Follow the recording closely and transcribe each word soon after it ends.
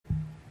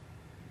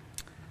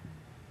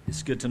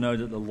It's good to know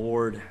that the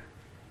Lord,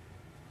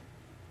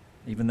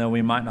 even though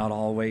we might not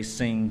always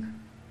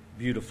sing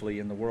beautifully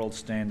in the world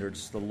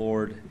standards, the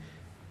Lord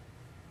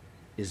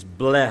is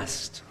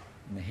blessed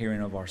in the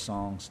hearing of our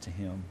songs to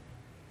Him.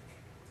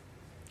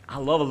 I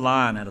love a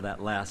line out of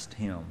that last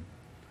hymn.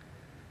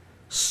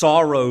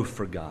 Sorrow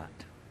forgot,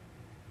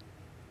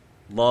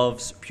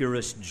 love's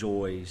purest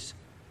joys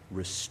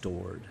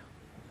restored.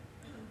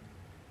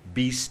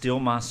 Be still,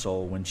 my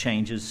soul, when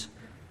change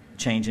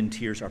and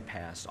tears are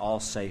past.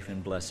 All safe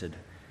and blessed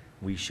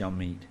we shall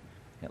meet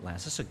at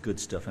last. That's a good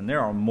stuff. And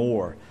there are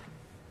more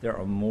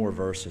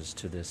verses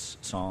to this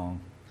song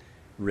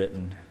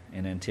written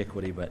in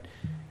antiquity, but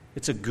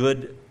it's a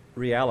good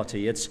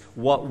reality. It's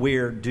what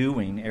we're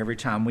doing every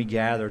time we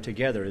gather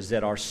together, is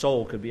that our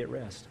soul could be at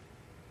rest,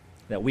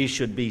 that we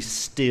should be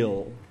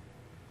still.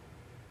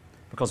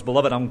 Because,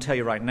 beloved, I'm going to tell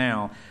you right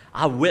now,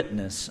 I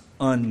witness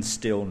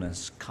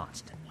unstillness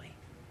constantly.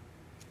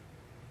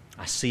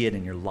 I see it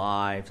in your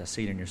lives. I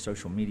see it in your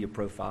social media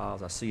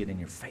profiles. I see it in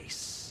your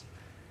face.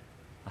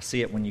 I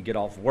see it when you get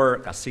off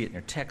work. I see it in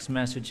your text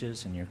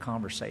messages and your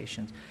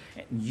conversations.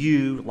 And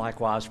you,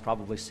 likewise,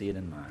 probably see it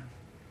in mine.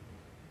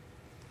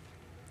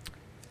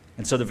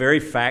 And so the very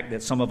fact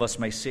that some of us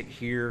may sit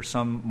here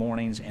some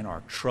mornings and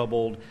are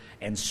troubled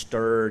and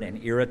stirred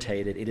and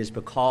irritated, it is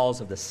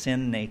because of the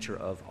sin nature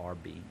of our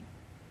being.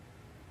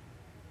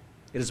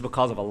 It is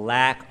because of a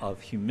lack of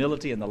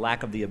humility and the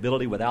lack of the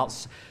ability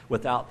without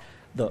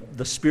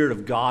the Spirit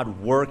of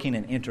God working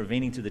and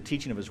intervening through the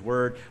teaching of His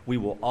Word, we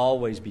will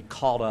always be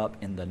caught up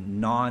in the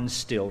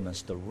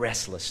non-stillness, the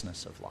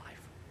restlessness of life.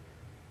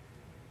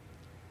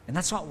 And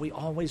that's what we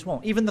always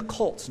want. Even the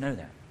cults know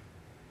that.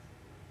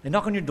 They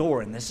knock on your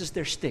door, and this is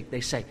their stick.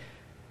 They say,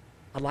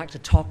 I'd like to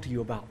talk to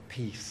you about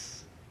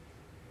peace.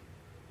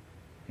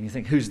 And you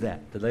think, who's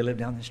that? Do they live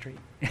down the street?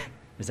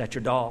 Is that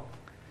your dog?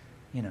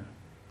 You know,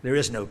 there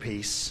is no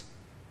peace.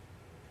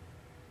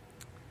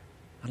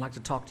 I'd like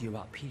to talk to you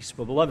about peace.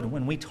 But beloved,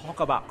 when we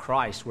talk about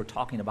Christ, we're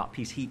talking about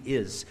peace. He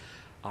is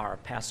our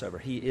Passover.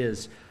 He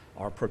is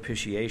our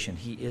propitiation.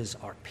 He is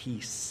our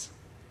peace.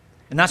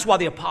 And that's why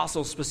the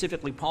apostles,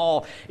 specifically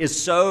Paul, is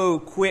so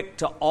quick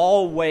to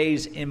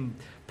always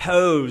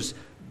impose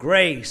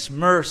grace,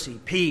 mercy,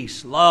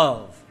 peace,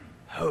 love,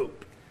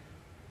 hope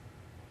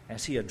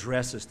as he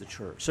addresses the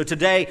church. So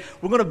today,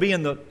 we're going to be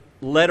in the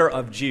letter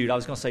of Jude. I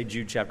was going to say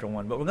Jude chapter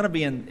 1, but we're going to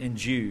be in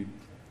Jude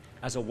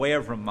as a way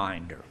of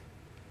reminder.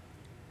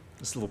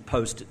 This little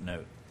post-it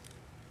note.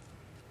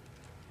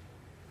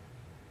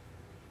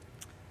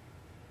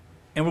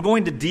 And we're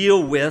going to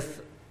deal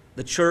with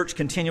the church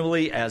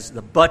continually as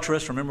the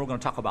buttress. Remember, we're going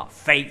to talk about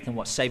faith and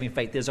what saving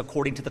faith is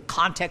according to the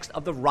context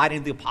of the writing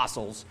of the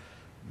apostles,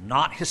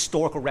 not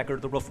historical record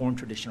of the Reformed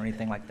tradition or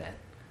anything like that.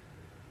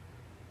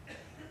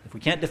 If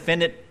we can't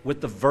defend it with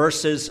the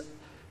verses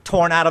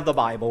torn out of the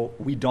Bible,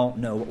 we don't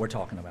know what we're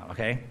talking about,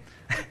 okay?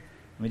 Let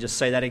me just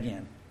say that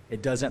again.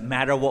 It doesn't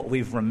matter what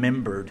we've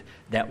remembered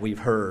that we've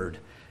heard.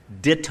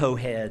 Ditto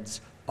heads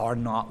are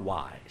not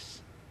wise.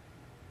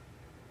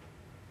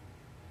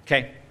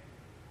 Okay?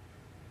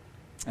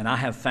 And I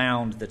have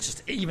found that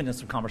just even in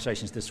some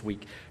conversations this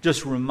week,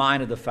 just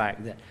reminded the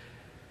fact that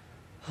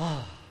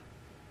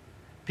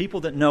people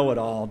that know it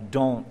all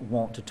don't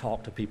want to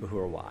talk to people who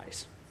are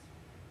wise.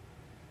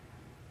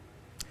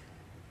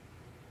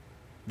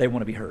 They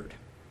want to be heard.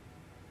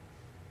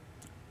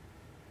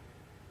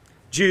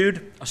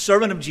 Jude, a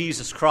servant of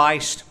Jesus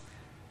Christ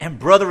and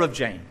brother of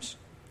James,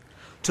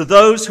 to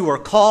those who are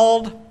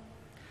called,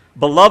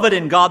 beloved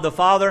in God the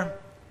Father,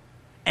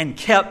 and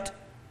kept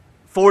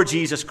for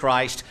Jesus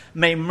Christ,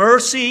 may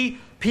mercy,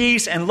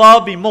 peace, and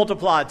love be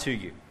multiplied to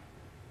you.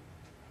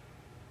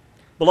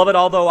 Beloved,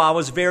 although I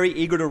was very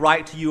eager to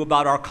write to you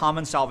about our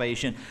common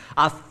salvation,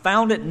 I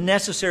found it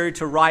necessary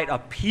to write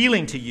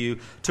appealing to you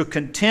to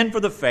contend for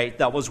the faith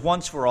that was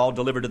once for all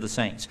delivered to the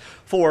saints.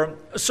 For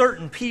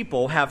certain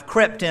people have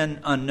crept in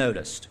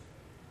unnoticed,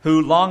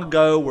 who long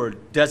ago were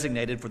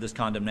designated for this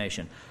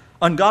condemnation.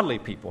 Ungodly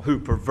people who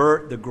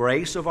pervert the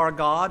grace of our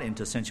God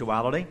into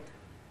sensuality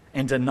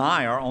and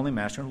deny our only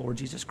Master and Lord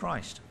Jesus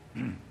Christ.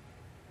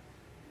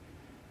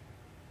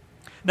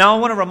 Now, I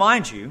want to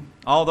remind you,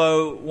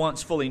 although you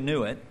once fully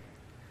knew it,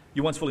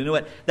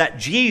 that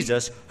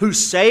Jesus, who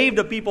saved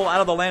a people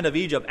out of the land of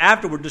Egypt,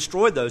 afterward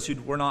destroyed those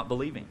who were not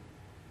believing.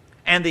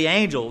 And the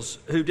angels,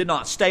 who did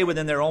not stay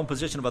within their own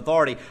position of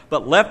authority,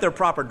 but left their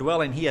proper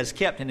dwelling, He has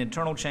kept in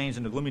eternal chains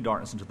in the gloomy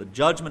darkness until the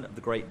judgment of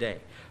the great day.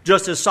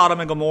 Just as Sodom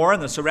and Gomorrah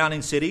and the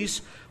surrounding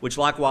cities, which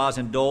likewise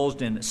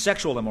indulged in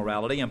sexual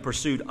immorality and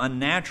pursued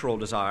unnatural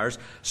desires,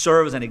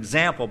 serve as an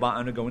example by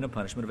undergoing the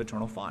punishment of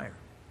eternal fire.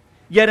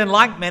 Yet in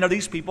like manner,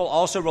 these people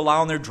also rely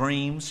on their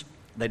dreams.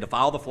 They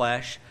defile the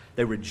flesh.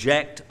 They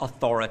reject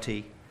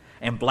authority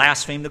and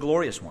blaspheme the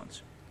glorious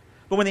ones.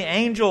 But when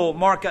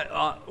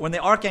the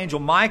archangel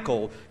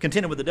Michael,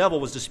 contending with the devil,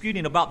 was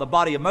disputing about the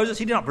body of Moses,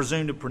 he did not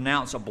presume to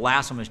pronounce a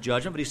blasphemous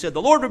judgment, but he said,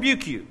 "The Lord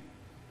rebuke you."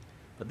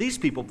 But these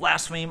people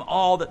blaspheme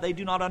all that they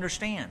do not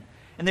understand,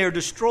 and they are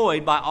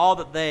destroyed by all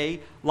that they,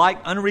 like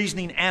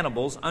unreasoning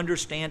animals,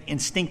 understand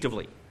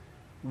instinctively.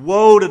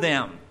 Woe to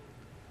them!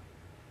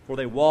 For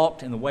they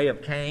walked in the way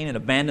of Cain and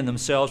abandoned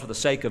themselves for the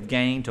sake of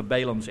gain to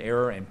Balaam's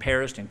error and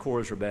perished in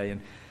Korah's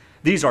rebellion.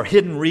 These are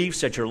hidden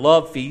reefs at your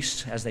love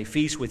feasts as they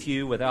feast with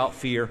you without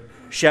fear.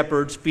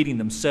 Shepherds feeding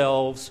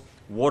themselves,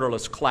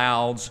 waterless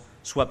clouds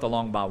swept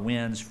along by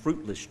winds,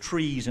 fruitless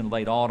trees in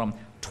late autumn,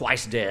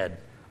 twice dead,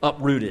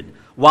 uprooted,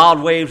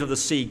 wild waves of the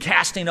sea,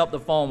 casting up the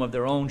foam of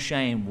their own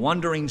shame,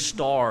 wandering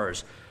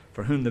stars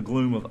for whom the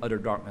gloom of utter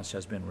darkness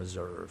has been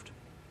reserved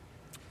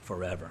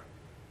forever.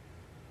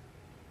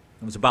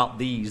 It was about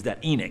these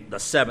that Enoch, the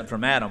seventh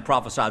from Adam,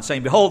 prophesied,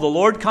 saying, Behold, the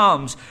Lord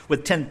comes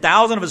with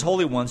 10,000 of his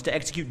holy ones to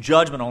execute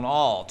judgment on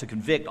all, to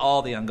convict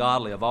all the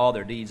ungodly of all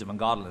their deeds of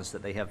ungodliness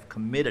that they have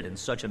committed in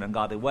such an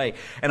ungodly way,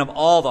 and of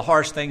all the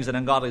harsh things that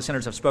ungodly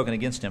sinners have spoken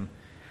against him.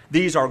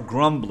 These are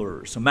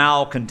grumblers,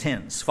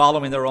 malcontents,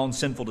 following their own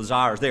sinful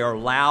desires. They are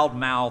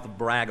loud-mouthed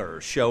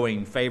braggers,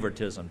 showing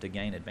favoritism to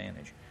gain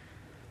advantage.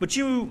 But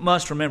you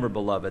must remember,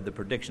 beloved, the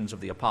predictions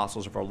of the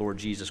apostles of our Lord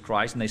Jesus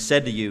Christ. And they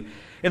said to you,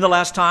 in the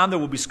last time there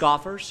will be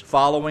scoffers,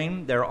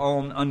 following their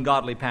own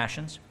ungodly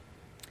passions.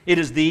 It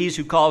is these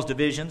who cause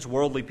divisions,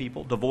 worldly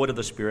people, devoid of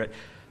the Spirit.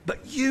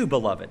 But you,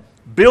 beloved,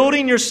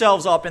 building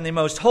yourselves up in the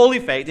most holy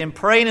faith and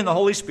praying in the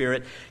Holy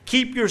Spirit,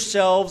 keep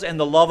yourselves in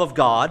the love of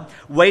God,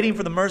 waiting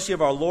for the mercy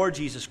of our Lord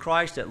Jesus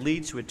Christ that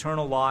leads to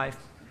eternal life.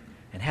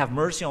 And have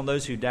mercy on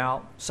those who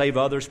doubt. Save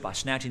others by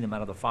snatching them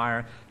out of the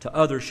fire. To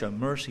others show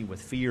mercy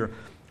with fear,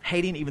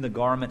 hating even the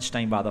garment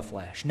stained by the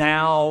flesh.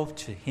 Now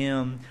to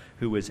him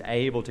who is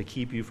able to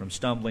keep you from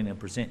stumbling and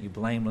present you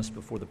blameless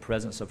before the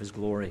presence of his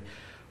glory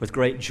with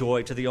great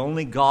joy, to the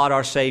only God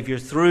our Savior,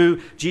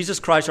 through Jesus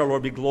Christ our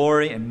Lord, be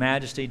glory and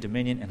majesty,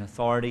 dominion and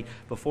authority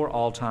before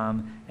all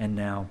time and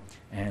now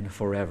and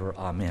forever.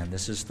 Amen.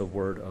 This is the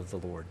word of the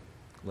Lord.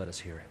 Let us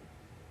hear it.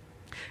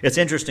 It's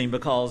interesting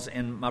because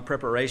in my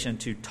preparation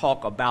to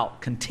talk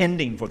about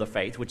contending for the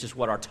faith, which is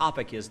what our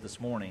topic is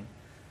this morning,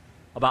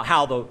 about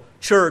how the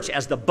church,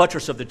 as the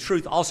buttress of the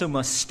truth, also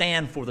must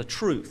stand for the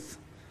truth,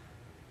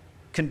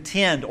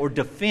 contend or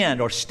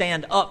defend or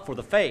stand up for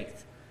the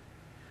faith.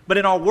 But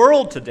in our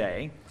world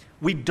today,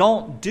 we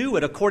don't do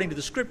it according to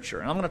the Scripture.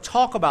 And I'm going to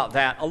talk about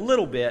that a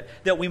little bit,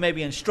 that we may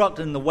be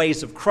instructed in the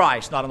ways of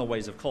Christ, not in the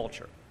ways of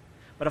culture.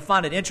 But I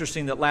find it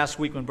interesting that last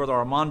week when Brother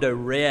Armando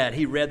read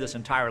this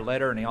entire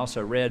letter, and he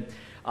also read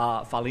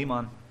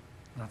Philemon.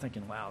 And I'm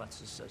thinking, wow, that's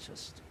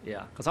just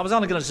yeah. Because I was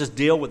only going to just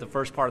deal with the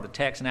first part of the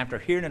text, and after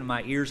hearing it in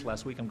my ears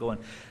last week, I'm going,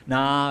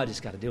 nah, I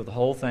just got to deal with the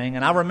whole thing.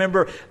 And I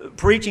remember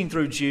preaching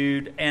through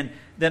Jude, and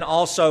then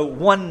also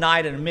one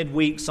night in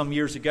midweek some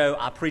years ago,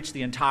 I preached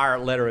the entire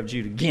letter of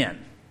Jude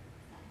again.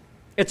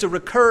 It's a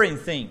recurring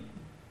theme.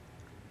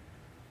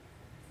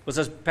 Because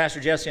as Pastor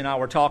Jesse and I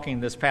were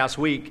talking this past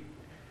week,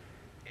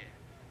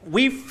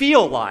 we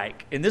feel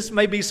like, and this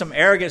may be some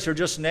arrogance or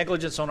just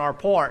negligence on our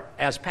part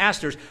as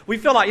pastors, we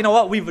feel like, you know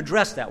what, we've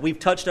addressed that. We've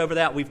touched over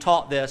that. We've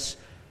taught this.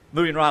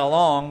 Moving right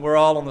along, we're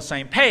all on the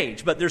same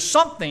page. But there's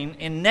something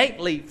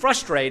innately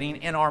frustrating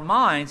in our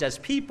minds as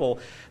people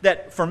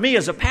that, for me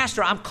as a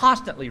pastor, I'm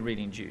constantly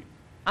reading Jude.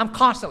 I'm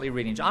constantly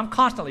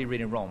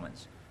reading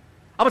Romans.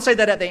 I would say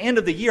that at the end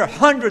of the year,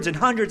 hundreds and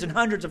hundreds and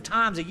hundreds of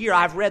times a year,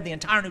 I've read the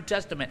entire New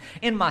Testament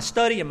in my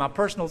study, in my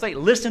personal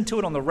thing, listened to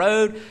it on the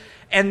road,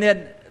 and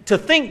then to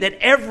think that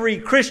every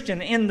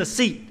Christian in the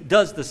seat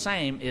does the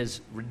same is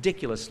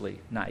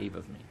ridiculously naive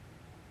of me.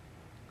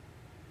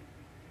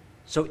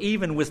 So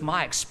even with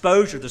my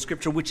exposure to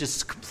Scripture, which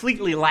is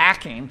completely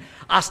lacking,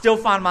 I still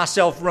find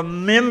myself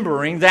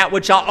remembering that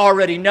which I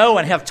already know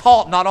and have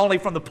taught not only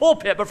from the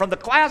pulpit but from the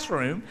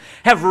classroom,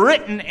 have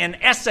written in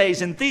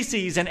essays and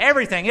theses and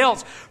everything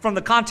else from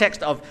the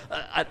context of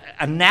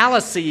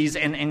analyses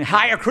and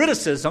higher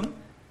criticism.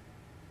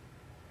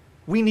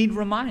 We need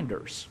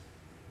reminders.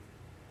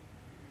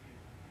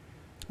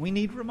 We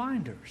need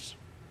reminders.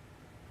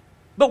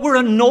 But we're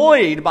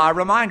annoyed by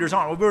reminders,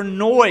 aren't we? We're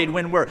annoyed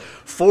when we're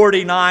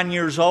 49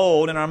 years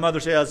old and our mother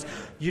says,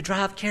 you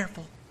drive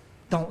careful,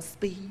 don't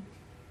speed.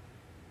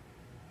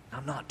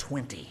 I'm not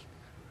 20.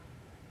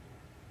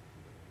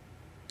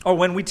 Or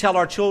when we tell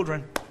our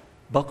children,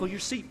 buckle your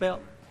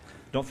seatbelt,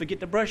 don't forget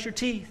to brush your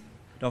teeth,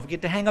 don't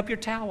forget to hang up your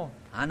towel.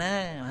 I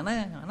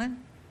know.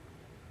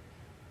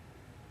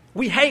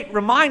 We hate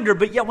reminder,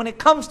 but yet when it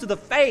comes to the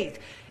faith,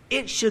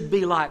 it should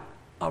be like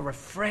a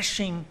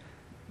refreshing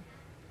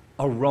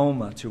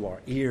aroma to our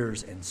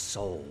ears and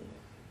soul.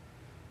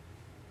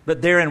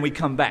 But therein we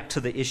come back to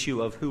the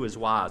issue of who is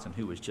wise and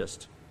who is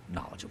just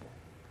knowledgeable.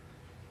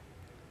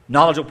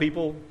 Knowledgeable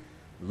people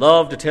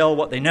love to tell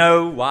what they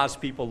know. Wise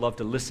people love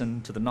to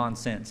listen to the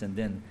nonsense and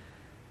then,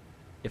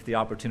 if the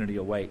opportunity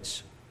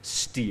awaits,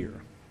 steer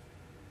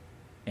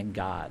and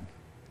guide.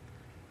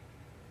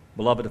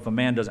 Beloved, if a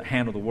man doesn't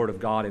handle the Word of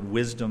God in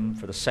wisdom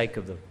for the sake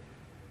of the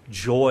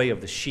joy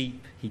of the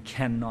sheep, he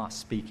cannot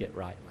speak it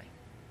rightly.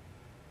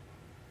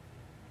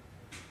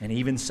 And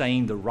even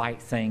saying the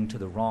right thing to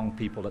the wrong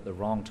people at the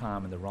wrong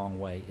time in the wrong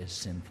way is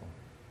sinful.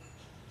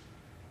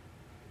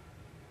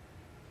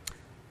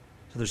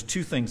 So there's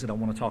two things that I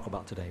want to talk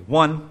about today.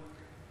 One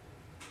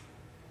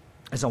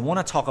is I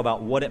want to talk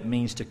about what it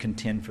means to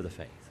contend for the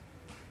faith.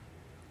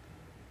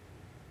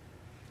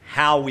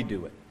 how we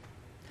do it.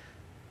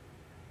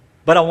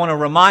 But I want to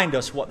remind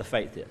us what the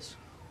faith is.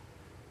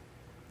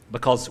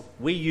 Because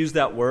we use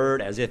that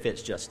word as if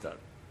it's just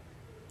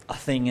a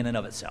thing in and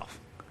of itself.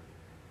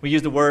 We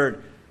use the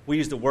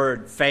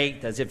word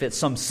faith as if it's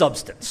some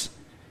substance.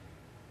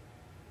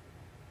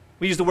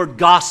 We use the word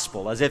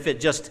gospel as if it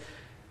just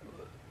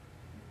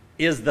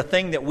is the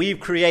thing that we've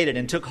created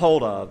and took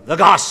hold of. The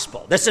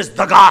gospel. This is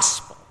the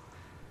gospel.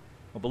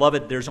 Well,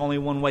 beloved, there's only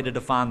one way to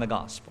define the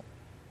gospel.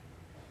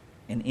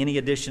 And any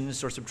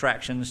additions or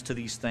subtractions to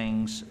these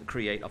things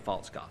create a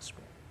false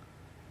gospel.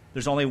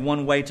 There's only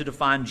one way to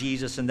define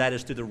Jesus, and that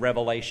is through the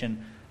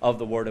revelation of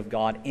the Word of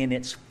God in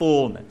its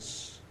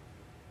fullness.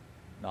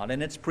 Not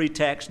in its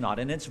pretext, not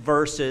in its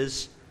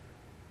verses.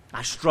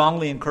 I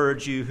strongly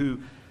encourage you who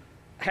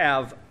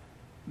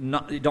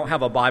don't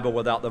have a Bible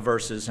without the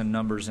verses and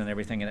numbers and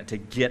everything in it to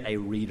get a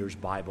reader's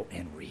Bible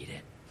and read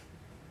it.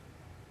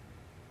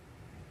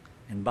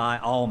 And by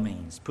all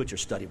means, put your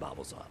study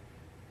Bibles up.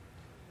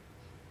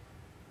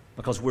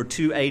 Because we're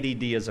too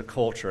ADD as a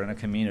culture and a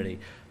community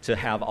to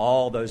have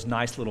all those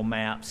nice little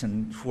maps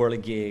and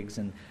whirligigs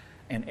and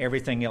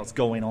everything else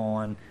going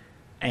on.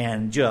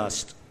 And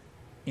just,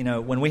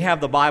 when we have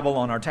the Bible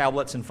on our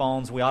tablets and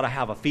phones, we ought to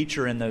have a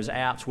feature in those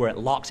apps where it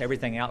locks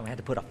everything out. We had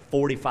to put a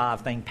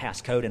 45-thing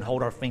passcode and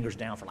hold our fingers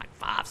down for like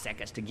 5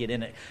 seconds to get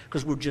in it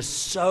because we're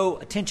just so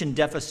attention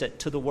deficit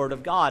to the Word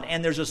of God.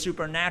 And there's a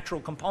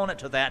supernatural component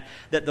to that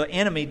the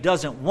enemy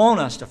doesn't want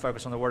us to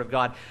focus on the Word of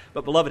God.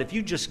 But, beloved, if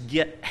you just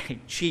get a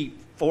cheap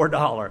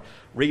 $4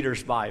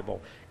 Reader's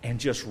Bible and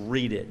just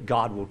read it,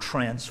 God will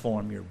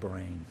transform your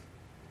brain,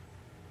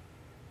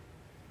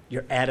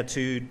 your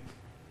attitude,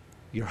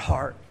 your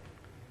heart,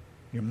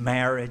 your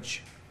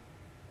marriage,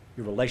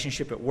 your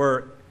relationship at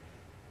work,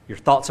 your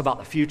thoughts about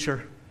the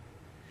future,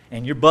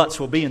 and your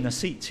butts will be in the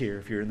seats here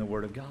if you're in the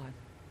Word of God.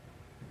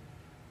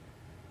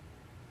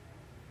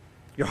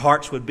 Your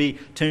hearts would be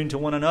tuned to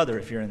one another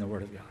if you're in the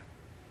Word of God.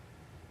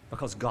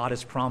 Because God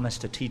has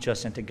promised to teach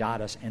us and to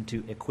guide us and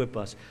to equip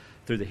us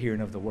through the hearing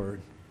of the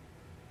Word.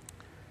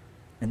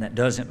 And that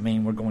doesn't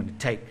mean we're going to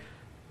take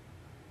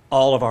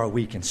all of our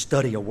week and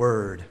study a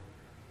word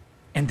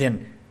and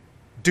then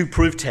do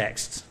proof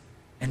texts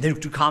and then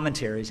do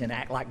commentaries and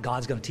act like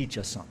God's going to teach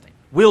us something.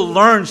 We'll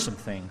learn some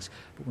things,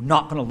 but we're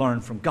not going to learn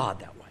from God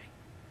that way.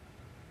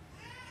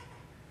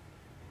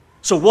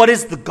 So what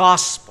is the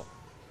gospel?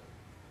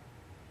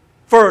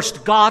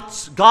 First,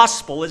 God's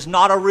gospel is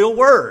not a real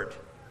word.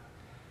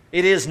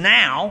 It is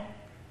now,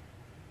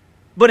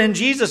 but in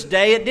Jesus'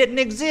 day it didn't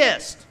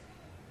exist.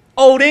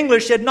 Old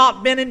English had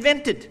not been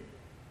invented.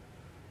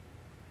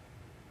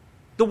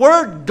 The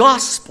word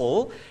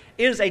gospel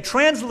is a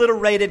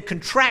transliterated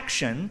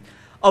contraction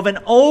of an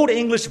Old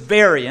English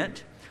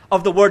variant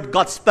of the word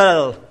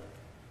gospel,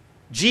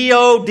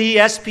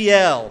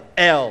 G-O-D-S-P-L,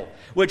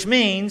 which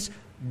means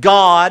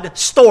God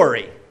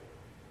story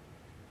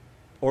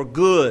or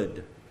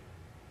good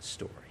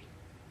story.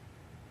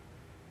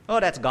 Oh,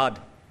 that's God.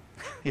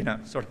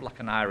 Sort of like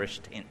an Irish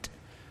tint.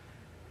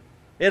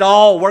 It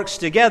all works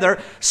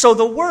together. So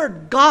the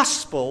word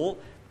gospel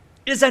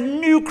is a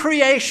new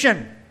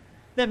creation.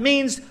 That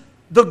means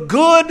the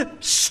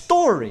good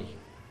story.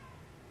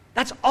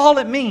 That's all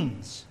it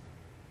means.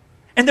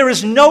 And there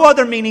is no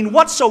other meaning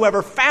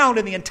whatsoever found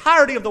in the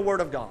entirety of the Word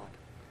of God.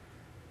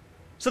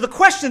 So the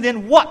question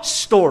then, what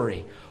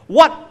story?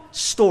 What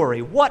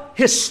story? What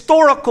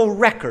historical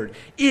record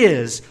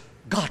is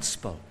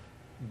gospel?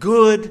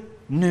 Good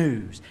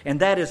news. And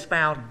that is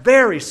found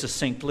very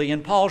succinctly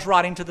in Paul's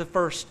writing to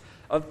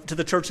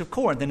the church of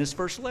Corinth in his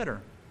first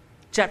letter,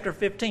 chapter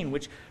 15,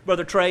 which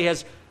Brother Trey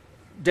has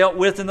dealt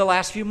with in the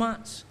last few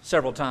months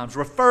several times,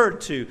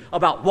 referred to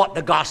about what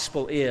the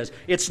gospel is.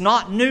 It's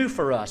not new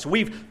for us.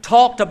 We've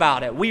talked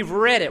about it. We've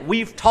read it.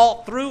 We've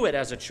taught through it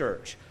as a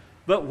church.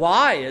 But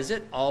why is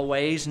it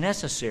always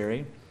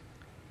necessary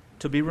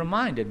to be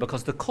reminded?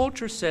 Because the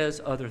culture says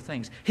other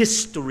things.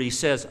 History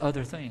says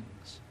other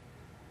things.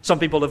 Some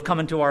people have come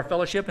into our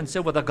fellowship and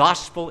said, well, the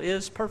gospel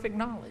is perfect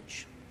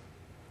knowledge.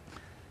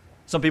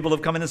 Some people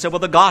have come in and said, well,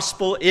 the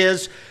gospel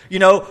is,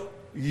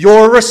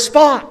 your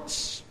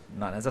response.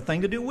 Not has a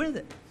thing to do with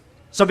it.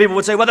 Some people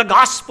would say, well, the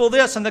gospel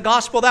this and the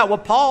gospel that. Well,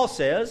 Paul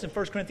says in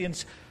 1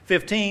 Corinthians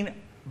 15,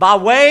 by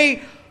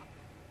way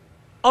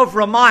of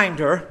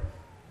reminder,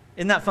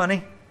 isn't that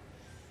funny?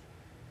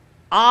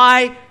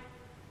 I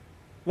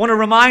want to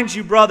remind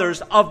you,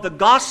 brothers, of the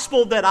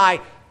gospel that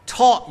I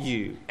taught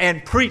you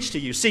and preached to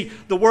you. See,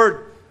 the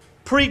word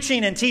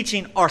preaching and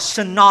teaching are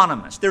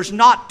synonymous. There's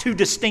not two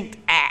distinct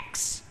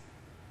acts.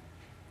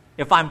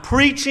 If I'm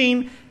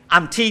preaching,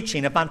 I'm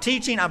teaching. If I'm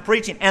teaching, I'm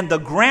preaching. And the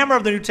grammar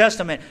of the New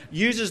Testament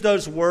uses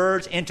those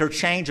words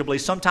interchangeably,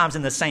 sometimes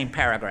in the same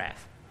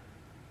paragraph.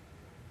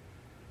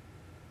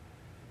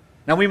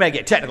 Now, we may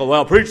get technical.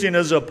 Well, preaching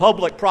is a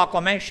public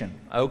proclamation.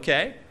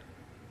 Okay.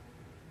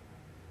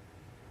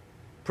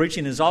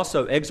 Preaching is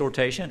also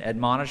exhortation,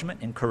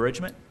 admonishment,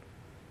 encouragement.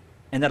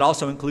 And that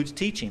also includes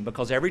teaching,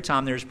 because every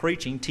time there's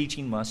preaching,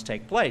 teaching must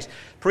take place.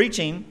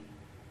 Preaching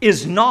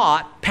is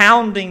not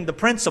pounding the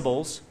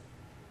principles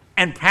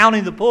and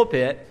pounding the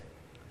pulpit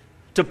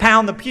to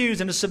pound the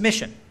pews into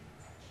submission.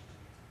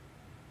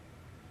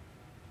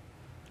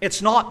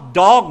 It's not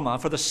dogma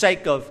for the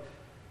sake of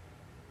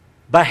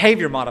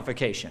behavior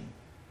modification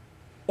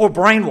or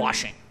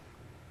brainwashing.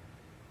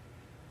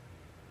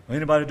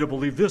 Anybody to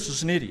believe this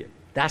is an idiot.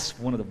 That's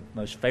one of the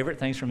most favorite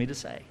things for me to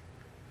say,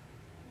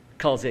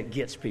 because it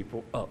gets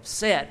people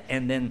upset,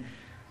 and then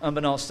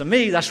unbeknownst to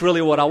me, that's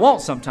really what I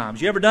want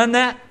sometimes. You ever done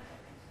that?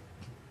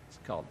 It's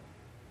called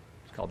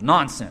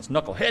nonsense,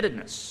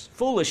 knuckleheadedness,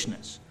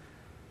 foolishness.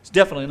 It's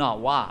definitely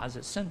not wise,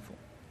 it's sinful.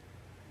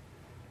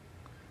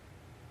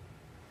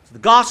 It's the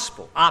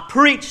gospel. I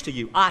preached to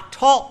you, I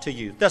taught to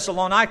you,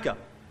 Thessalonica.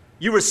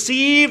 You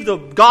received the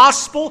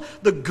gospel,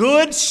 the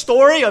good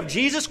story of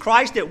Jesus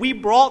Christ that we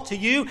brought to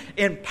you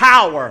in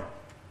power,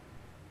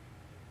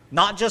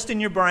 not just in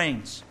your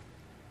brains.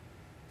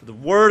 For the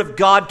Word of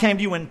God came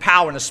to you in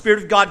power, and the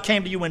Spirit of God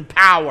came to you in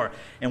power.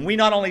 And we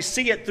not only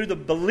see it through the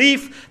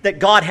belief that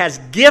God has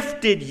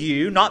gifted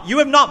you, you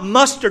have not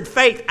mustered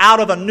faith out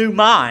of a new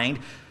mind.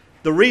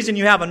 The reason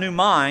you have a new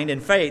mind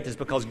and faith is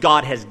because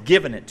God has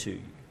given it to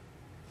you.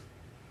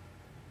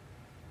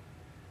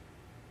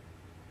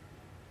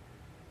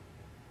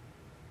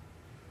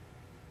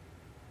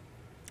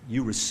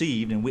 You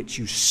received, in which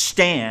you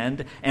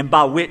stand, and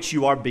by which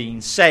you are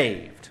being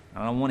saved.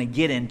 I don't want to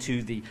get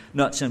into the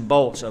nuts and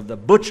bolts of the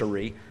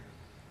butchery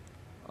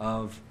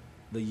of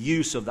the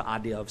use of the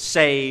idea of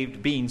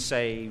saved, being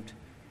saved,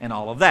 and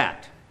all of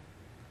that.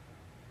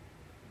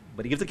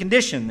 But he gives the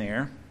condition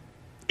there.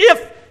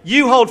 If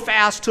you hold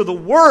fast to the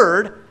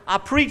word I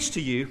preached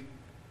to you,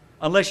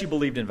 unless you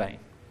believed in vain.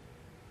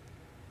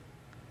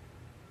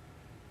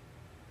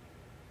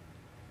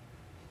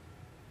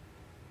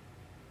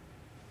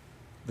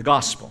 The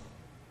gospel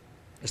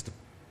is the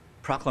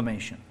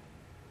proclamation,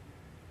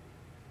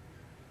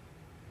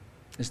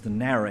 is the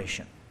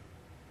narration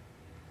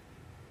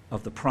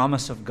of the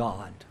promise of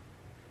God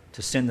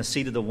to send the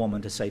seed of the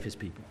woman to save his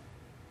people.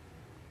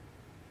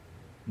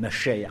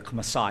 Mashiach,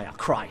 Messiah,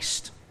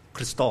 Christ,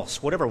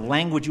 Christos, whatever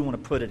language you want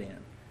to put it in.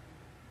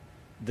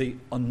 The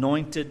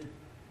anointed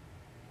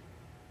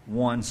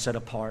one set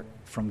apart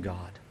from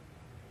God,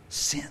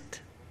 sent.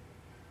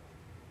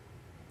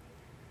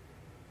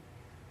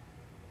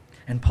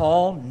 And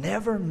Paul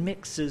never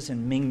mixes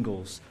and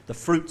mingles the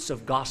fruits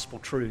of gospel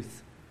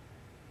truth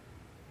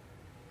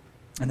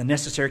and the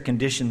necessary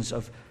conditions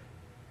of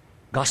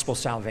gospel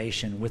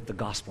salvation with the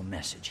gospel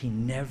message. He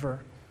never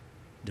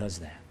does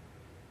that.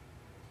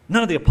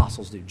 None of the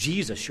apostles do.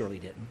 Jesus surely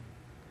didn't.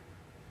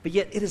 But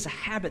yet it is a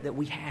habit that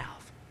we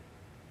have.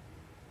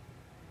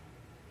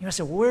 You know, I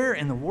said, where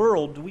in the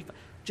world do we...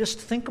 Just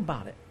think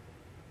about it.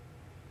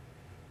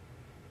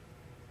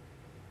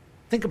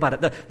 Think about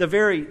it. The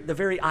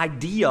very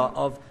idea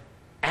of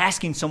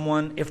asking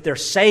someone if they're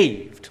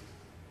saved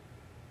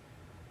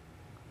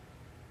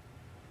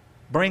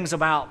brings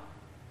about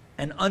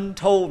an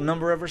untold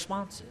number of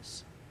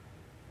responses.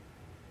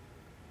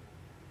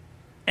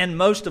 And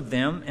most of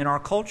them in our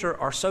culture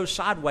are so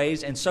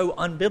sideways and so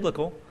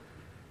unbiblical.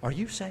 Are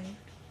you saved?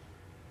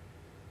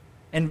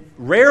 And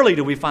rarely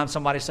do we find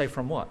somebody say,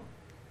 from what?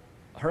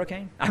 A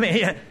hurricane? I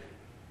mean,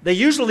 they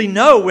usually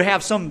know we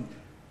have some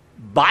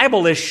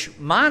Bible-ish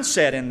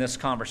mindset in this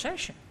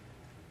conversation.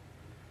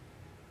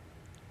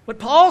 But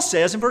Paul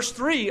says in verse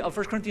 3 of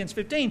 1 Corinthians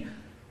 15,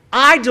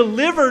 I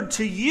delivered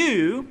to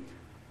you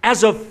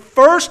as of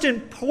first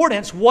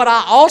importance what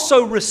I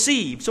also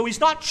received. So he's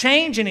not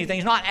changed anything.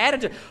 He's not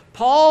added to.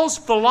 Paul's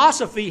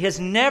philosophy has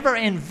never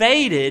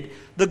invaded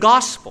the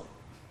gospel.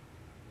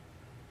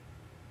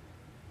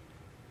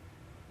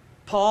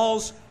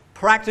 Paul's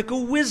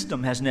practical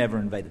wisdom has never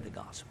invaded the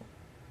gospel.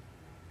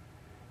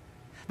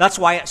 That's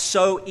why it's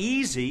so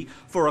easy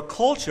for a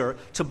culture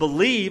to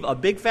believe a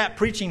big fat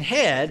preaching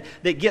head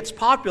that gets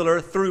popular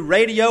through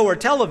radio or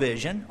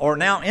television or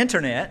now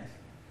internet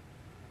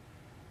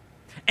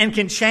and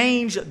can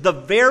change the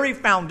very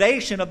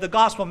foundation of the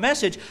gospel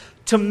message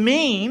to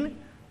mean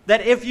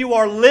that if you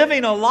are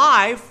living a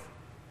life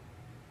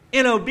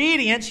in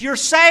obedience, you're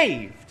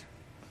saved.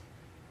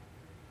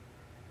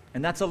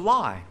 And that's a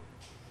lie.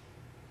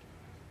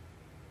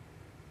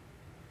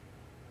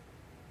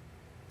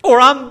 Or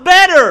I'm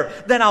better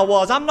than I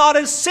was. I'm not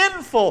as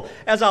sinful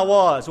as I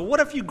was. Well, what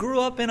if you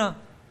grew up in a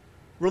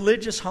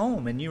religious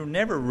home and you were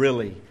never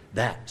really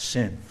that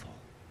sinful?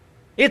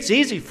 It's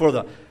easy for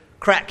the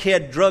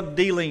crackhead,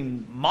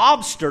 drug-dealing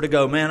mobster to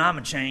go, man, I'm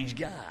a changed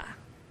guy.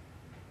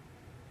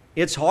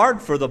 It's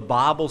hard for the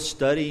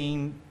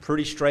Bible-studying,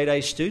 pretty straight-A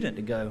student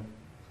to go,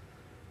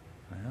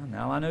 well,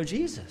 now I know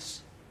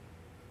Jesus.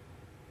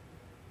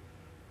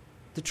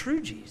 The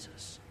true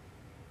Jesus.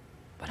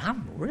 But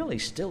I'm really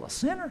still a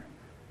sinner.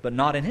 But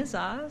not in his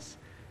eyes,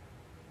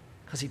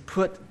 because he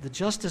put the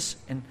justice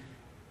and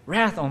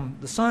wrath on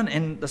the Son,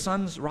 and the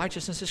Son's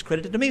righteousness is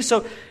credited to me.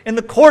 So in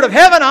the court of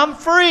heaven, I'm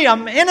free,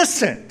 I'm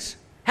innocent,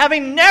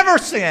 having never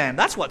sinned.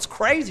 That's what's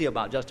crazy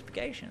about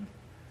justification.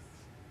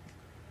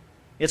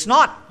 It's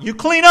not, you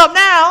clean up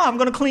now, I'm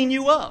going to clean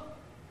you up.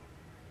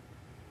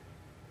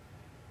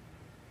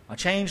 A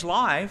changed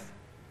life,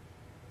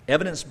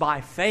 evidenced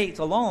by faith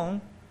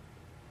alone,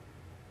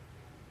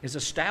 is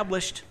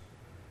established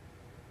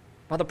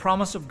by the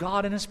promise of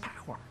God and His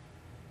power.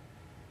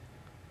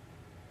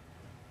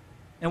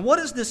 And what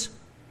is this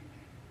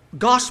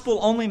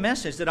gospel-only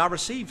message that I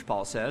received,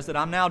 Paul says, that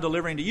I'm now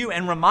delivering to you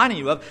and reminding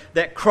you of?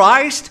 That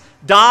Christ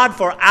died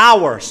for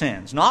our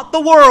sins. Not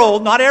the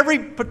world, not every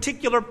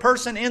particular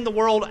person in the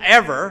world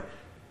ever,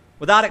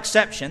 without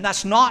exception.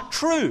 That's not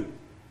true.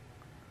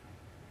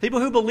 People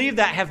who believe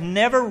that have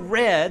never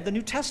read the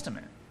New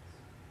Testament.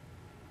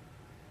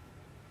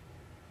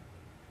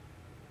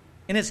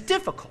 And it's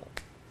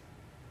difficult.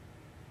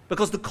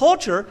 Because the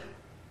culture,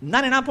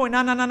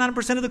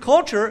 99.9999% of the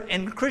culture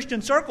in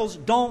Christian circles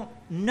don't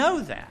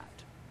know that.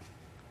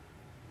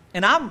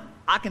 And I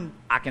can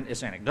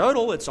it's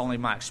anecdotal, it's only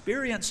my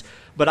experience,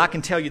 but I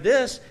can tell you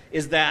this,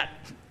 is that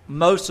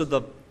most of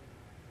the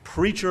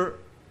preacher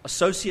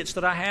associates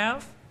that I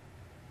have,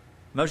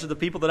 most of the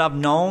people that I've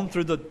known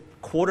through the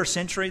quarter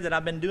century that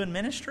I've been doing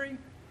ministry,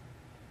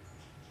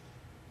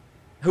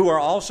 who are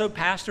also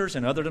pastors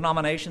in other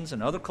denominations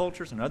and other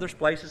cultures and other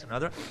places and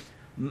other,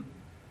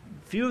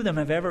 few of them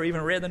have ever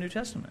even read the New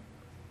Testament.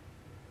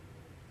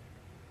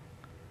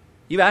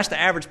 You ask the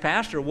average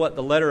pastor what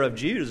the letter of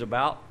Jude is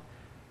about.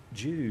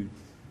 Jude.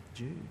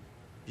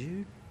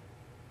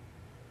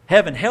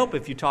 Heaven help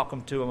if you talk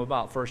to them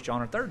about 1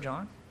 John or 3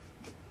 John.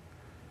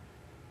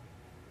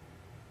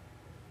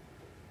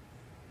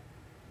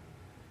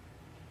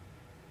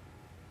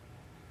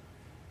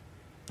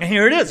 And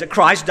here it is, that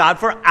Christ died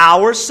for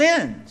our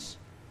sins,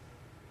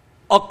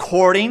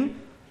 according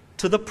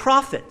to the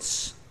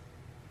prophets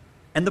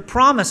and the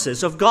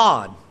promises of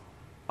God,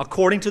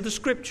 according to the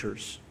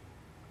Scriptures,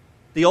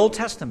 the Old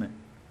Testament,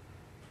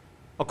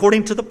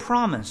 according to the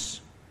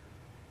promise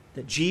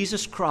that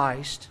Jesus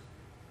Christ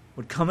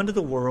would come into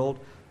the world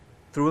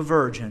through a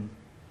virgin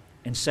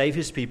and save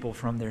His people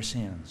from their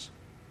sins.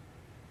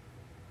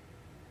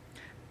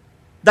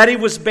 That He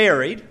was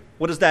buried,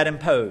 what does that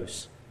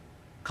impose?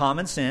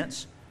 Common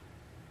sense.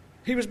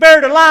 He was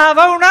buried alive,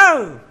 oh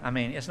no! I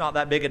mean, it's not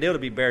that big a deal to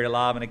be buried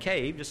alive in a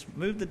cave. Just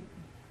move the,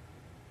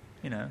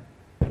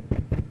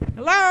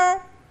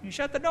 hello? You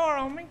shut the door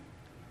on me?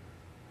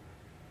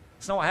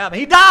 That's not what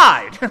happened. He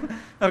died,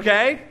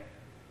 okay?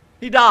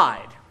 He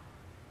died.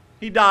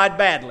 He died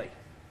badly.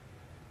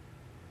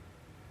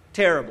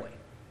 Terribly.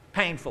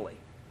 Painfully.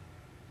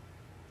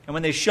 And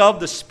when they shoved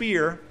the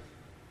spear,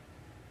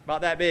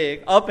 about that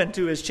big, up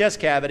into his chest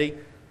cavity,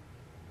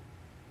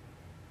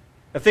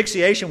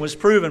 asphyxiation was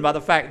proven by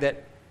the fact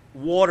that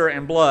water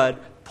and blood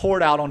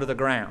poured out onto the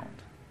ground.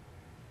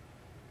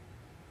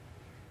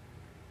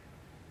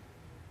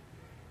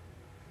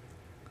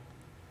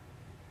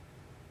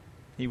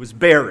 He was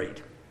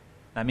buried.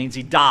 That means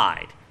He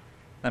died.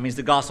 That means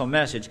the gospel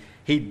message.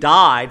 He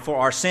died for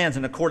our sins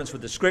in accordance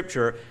with the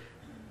Scripture,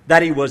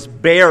 that He was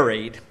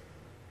buried,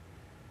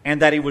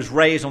 and that He was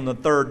raised on the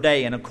third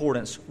day in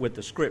accordance with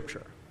the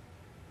Scripture.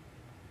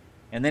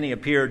 And then He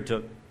appeared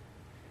to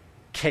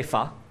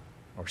Kepha,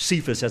 or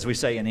Cephas as we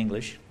say in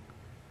English,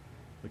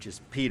 which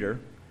is Peter,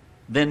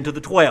 then to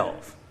the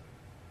 12.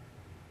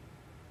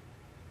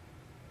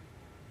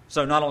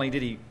 So not only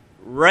did He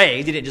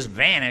raised, He didn't just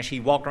vanish, He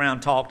walked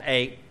around, talked,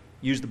 ate,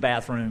 used the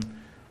bathroom,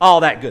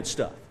 all that good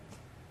stuff.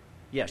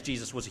 Yes,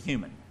 Jesus was a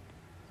human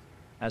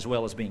as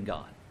well as being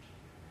God.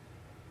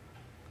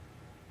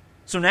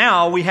 So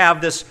now we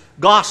have this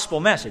gospel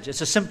message.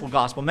 It's a simple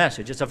gospel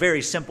message. It's a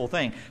very simple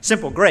thing.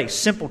 Simple grace,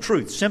 simple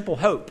truth, simple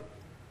hope.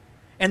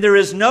 And there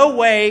is no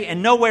way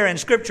and nowhere in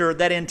Scripture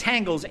that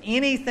entangles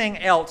anything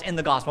else in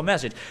the gospel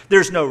message.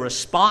 There's no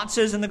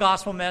responses in the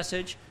gospel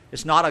message.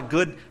 It's not a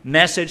good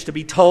message to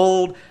be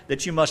told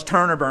that you must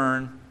turn or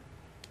burn.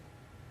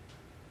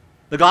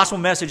 The gospel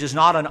message is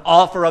not an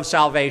offer of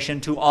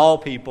salvation to all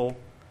people,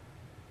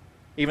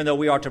 even though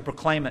we are to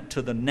proclaim it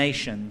to the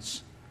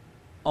nations.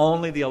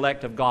 Only the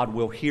elect of God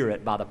will hear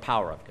it by the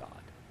power of God.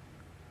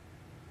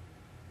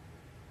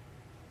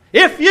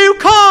 If you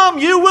come,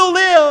 you will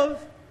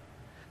live.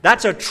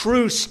 That's a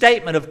true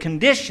statement of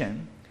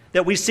condition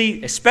that we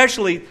see,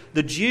 especially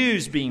the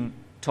Jews being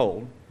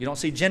told. You don't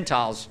see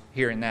Gentiles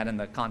hearing that in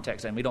the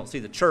context, and we don't see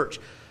the church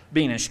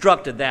being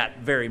instructed that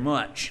very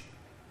much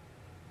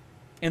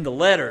in the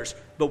letters,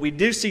 but we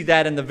do see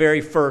that in the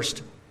very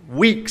first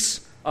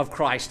weeks of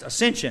Christ's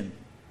ascension,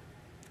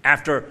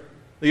 after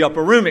the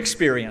upper room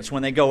experience,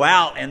 when they go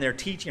out and they're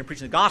teaching and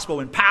preaching the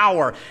gospel in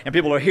power, and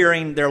people are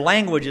hearing their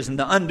languages, and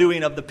the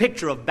undoing of the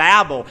picture of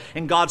Babel,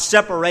 and God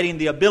separating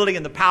the ability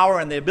and the power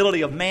and the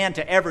ability of man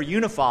to ever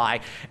unify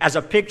as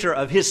a picture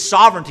of His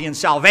sovereignty and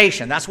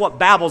salvation. That's what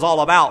Babel's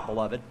all about,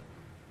 beloved.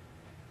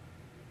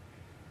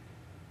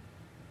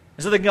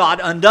 And so that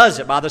God undoes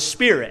it by the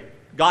Spirit.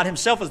 God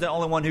Himself is the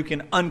only one who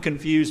can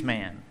unconfuse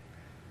man,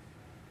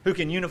 who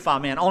can unify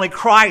man. Only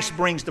Christ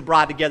brings the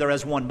bride together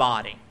as one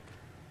body.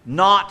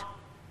 Not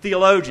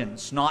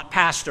theologians, not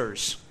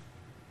pastors,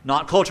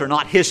 not culture,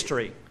 not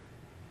history,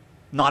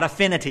 not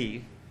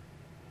affinity.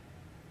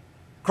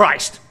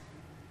 Christ.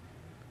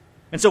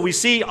 And so we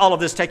see all of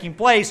this taking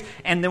place,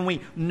 and then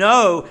we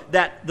know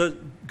that the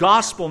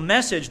gospel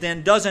message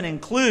then doesn't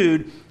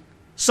include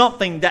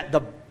something that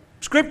the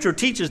Scripture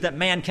teaches that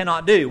man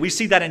cannot do. We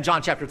see that in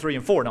John chapter 3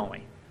 and 4, don't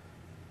we?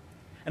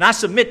 And I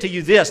submit to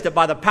you this, that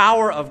by the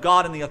power of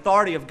God and the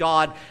authority of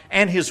God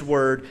and His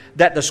Word,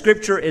 that the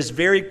Scripture is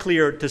very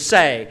clear to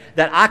say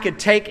that I could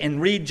take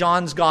and read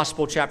John's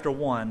Gospel chapter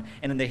 1,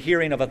 and in the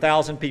hearing of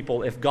 1,000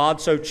 people, if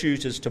God so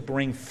chooses to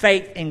bring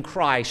faith in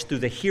Christ through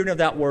the hearing of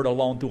that Word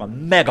alone through a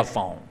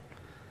megaphone,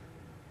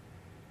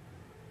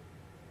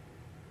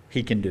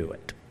 He can do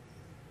it.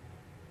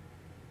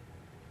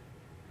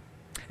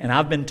 And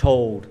I've been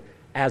told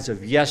as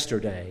of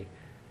yesterday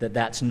that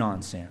that's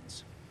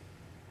nonsense.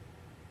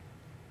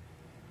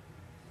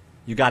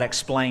 You got to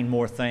explain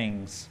more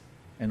things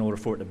in order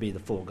for it to be the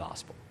full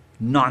gospel.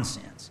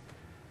 Nonsense.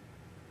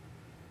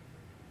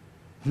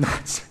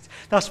 Nonsense.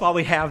 That's why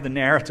we have the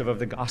narrative of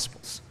the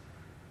Gospels.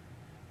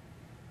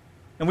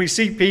 And we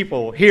see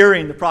people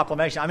hearing the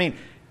proclamation. I mean,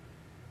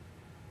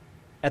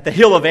 at the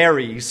hill of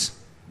Ares,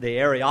 the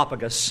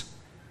Areopagus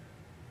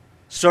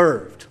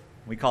served.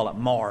 We call it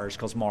Mars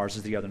because Mars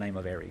is the other name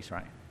of Ares,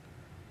 right?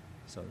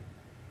 So,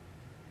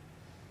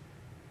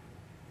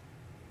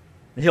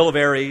 the hill of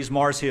Ares,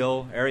 Mars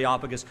Hill,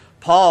 Areopagus.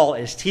 Paul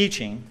is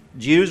teaching.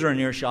 Jews are in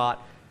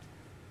earshot.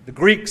 The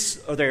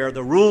Greeks are there,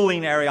 the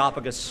ruling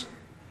Areopagus.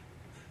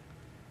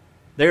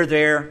 They're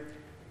there.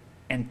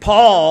 And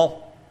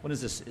Paul, what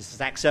is this? Is this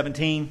Acts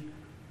 17?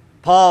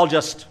 Paul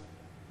just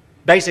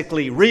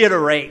basically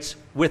reiterates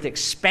with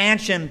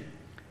expansion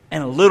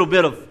and a little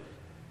bit of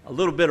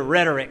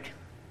rhetoric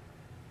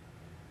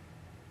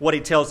what he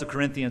tells the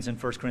Corinthians in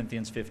 1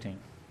 Corinthians 15.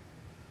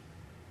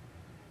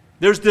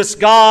 There's this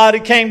God who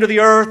came to the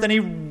earth and He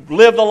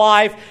lived a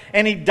life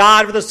and He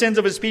died for the sins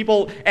of His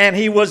people and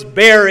He was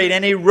buried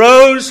and He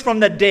rose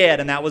from the dead,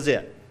 and that was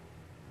it.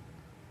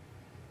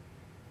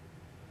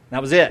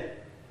 That was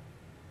it.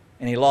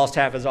 And He lost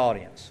half His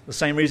audience. The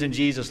same reason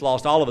Jesus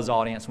lost all of His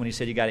audience when He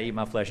said, you got to eat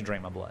my flesh and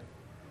drink my blood.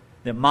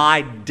 That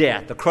my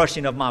death, the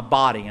crushing of my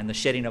body and the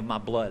shedding of my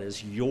blood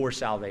is your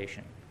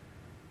salvation.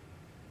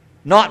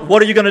 Not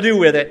what are you going to do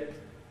with it?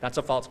 That's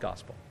a false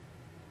gospel.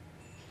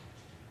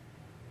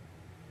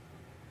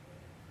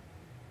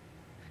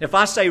 If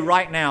I say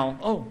right now,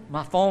 oh,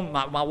 my phone,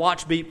 my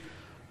watch beep,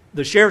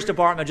 the sheriff's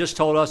department just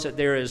told us that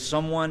there is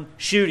someone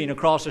shooting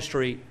across the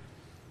street.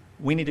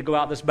 We need to go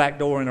out this back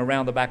door and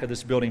around the back of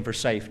this building for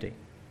safety.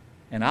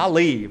 And I'll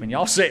leave and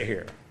y'all sit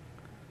here.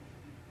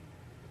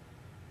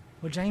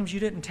 Well, James, you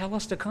didn't tell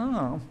us to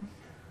come.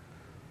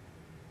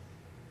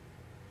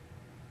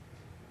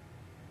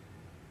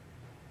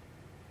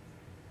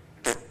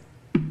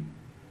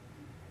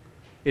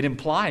 It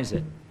implies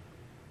it.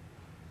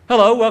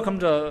 Hello, welcome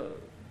to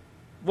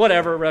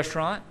whatever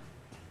restaurant.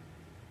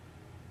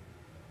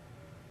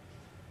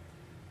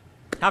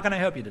 How can I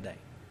help you today?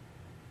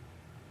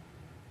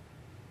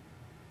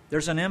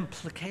 There's an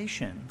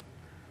implication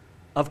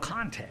of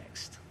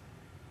context.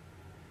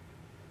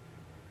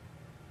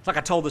 It's like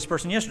I told this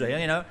person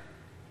yesterday,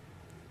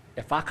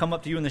 if I come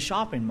up to you in the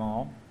shopping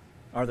mall,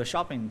 or the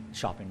shopping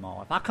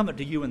mall, if I come up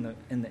to you in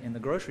the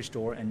grocery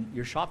store and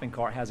your shopping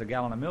cart has a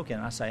gallon of milk in it,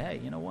 and I say, hey,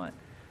 you know what?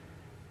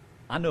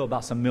 I know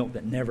about some milk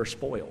that never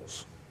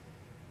spoils.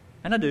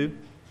 And I do.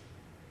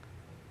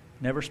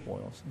 Never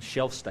spoils. It's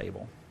shelf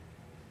stable.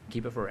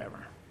 Keep it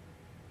forever.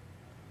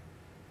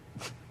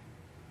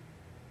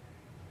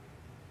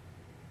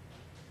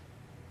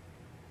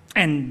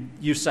 And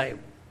you say,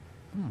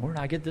 where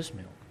did I get this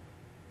milk?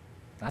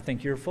 I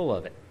think you're full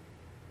of it.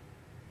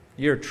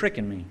 You're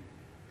tricking me.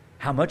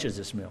 How much is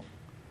this milk?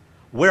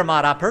 Where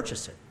might I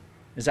purchase it?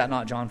 Is that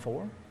not John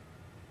 4?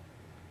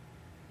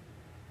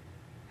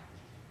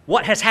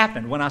 What has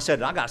happened when I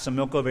said, I got some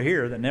milk over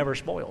here that never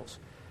spoils?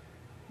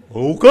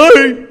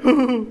 Okay.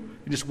 You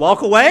just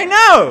walk away?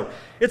 No.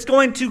 It's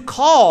going to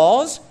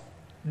cause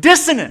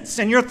dissonance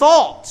in your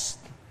thoughts.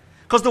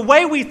 Because the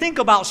way we think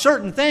about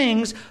certain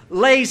things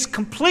lays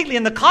completely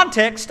in the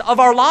context of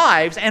our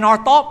lives and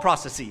our thought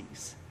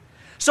processes.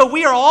 So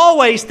we are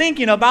always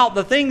thinking about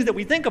the things that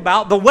we think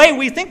about the way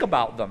we think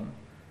about them.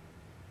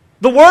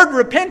 The word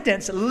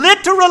repentance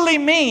literally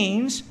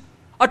means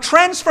a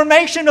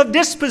transformation of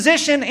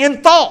disposition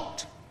in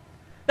thought.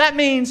 That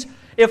means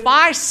if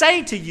I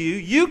say to you,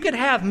 you could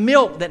have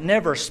milk that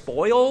never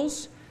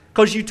spoils,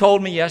 because you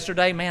told me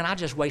yesterday, man, I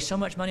just waste so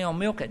much money on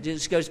milk, it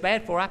just goes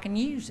bad before I can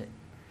use it.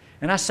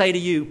 And I say to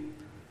you,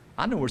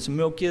 I know where some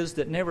milk is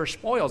that never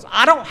spoils.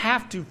 I don't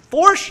have to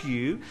force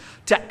you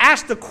to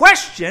ask the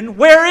question,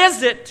 where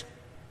is it?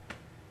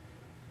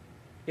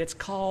 It's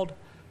called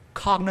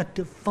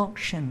cognitive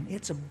function.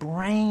 It's a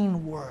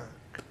brain work.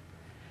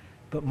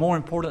 But more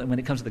importantly, when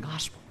it comes to the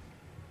gospel,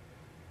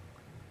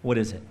 what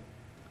is it?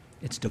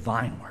 It's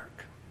divine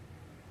work.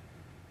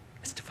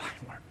 It's divine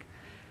work.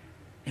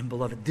 And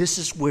beloved, this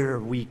is where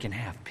we can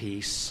have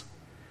peace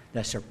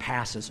that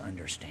surpasses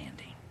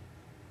understanding.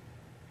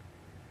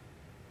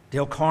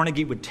 Dale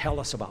Carnegie would tell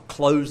us about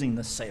closing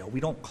the sale. We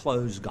don't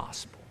close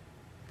gospel.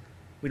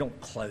 We don't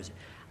close it.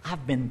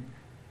 I've been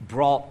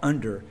brought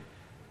under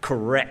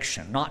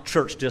correction, not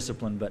church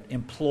discipline, but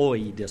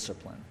employee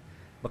discipline,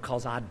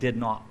 because I did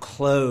not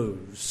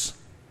close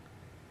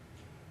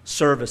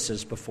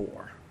services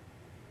before.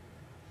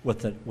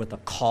 with a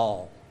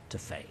call to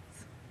faith.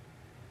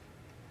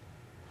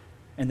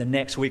 And the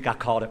next week I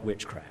called it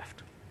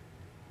witchcraft.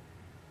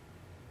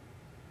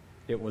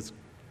 It was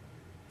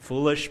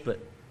foolish but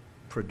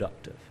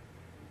productive.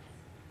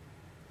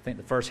 I think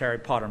the first Harry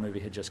Potter movie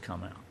had just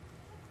come out.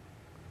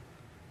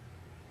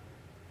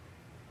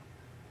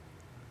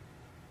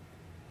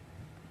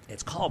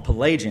 It's called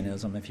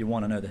Pelagianism if you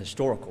want to know the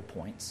historical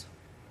points.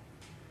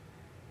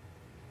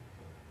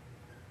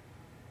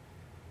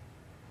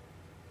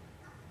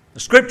 The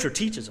Scripture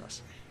teaches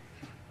us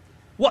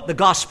what the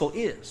gospel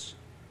is.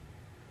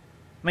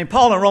 I mean,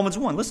 Paul in Romans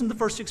 1, listen to the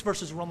first 6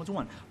 verses of Romans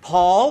 1.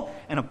 Paul,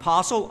 an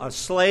apostle, a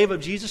slave of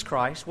Jesus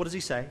Christ, what does he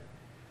say?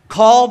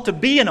 Called to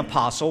be an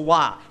apostle,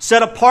 why?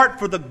 Set apart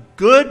for the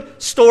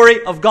good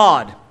story of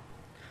God,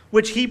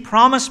 which he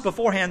promised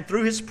beforehand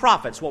through his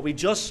prophets, what we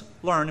just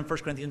learned in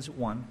 1 Corinthians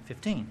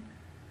 1:15.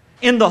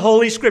 In the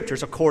Holy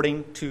Scriptures,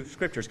 according to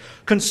Scriptures,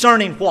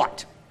 concerning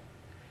what?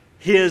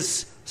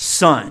 His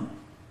Son,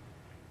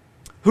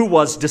 who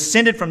was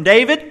descended from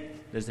David,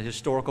 there's the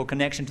historical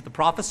connection to the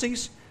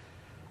prophecies,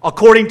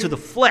 according to the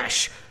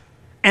flesh,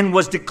 and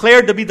was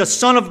declared to be the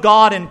Son of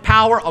God in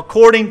power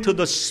according to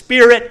the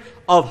Spirit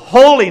of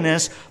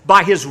holiness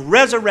by his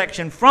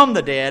resurrection from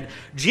the dead,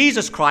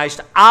 Jesus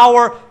Christ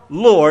our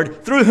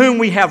Lord, through whom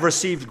we have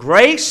received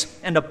grace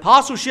and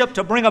apostleship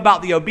to bring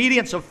about the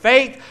obedience of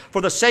faith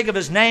for the sake of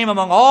his name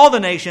among all the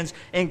nations,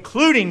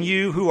 including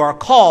you who are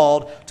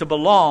called to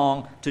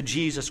belong to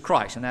Jesus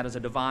Christ. And that is a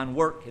divine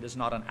work. It is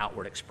not an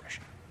outward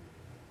expression.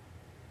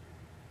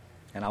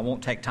 And I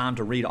won't take time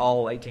to read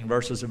all 18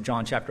 verses of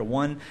John chapter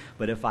 1,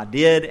 but if I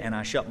did and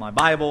I shut my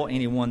Bible,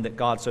 anyone that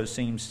God so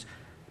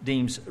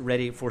deems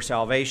ready for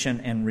salvation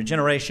and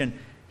regeneration,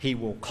 he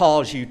will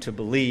cause you to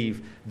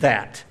believe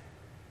that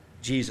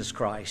Jesus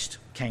Christ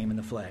came in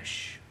the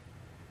flesh.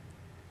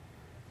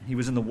 He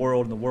was in the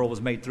world, and the world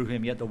was made through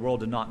him, yet the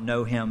world did not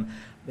know him.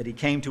 That he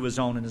came to his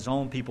own, and his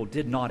own people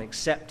did not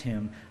accept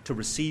him, to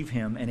receive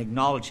him and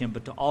acknowledge him.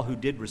 But to all who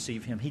did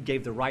receive him, he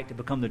gave the right to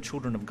become the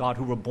children of God,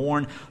 who were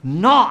born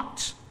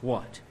not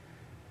what?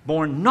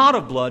 Born not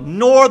of blood,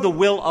 nor the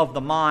will of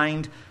the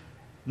mind,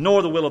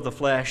 nor the will of the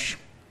flesh,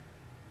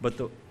 but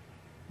the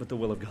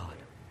will of God.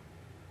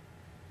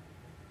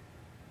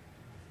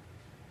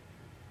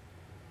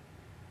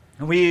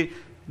 And we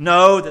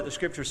know that the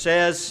Scripture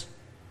says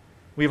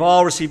we've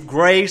all received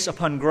grace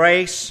upon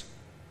grace.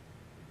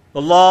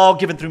 The law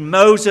given through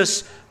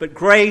Moses, but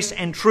grace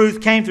and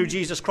truth came through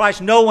Jesus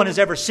Christ. No one has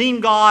ever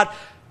seen God,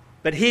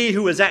 but he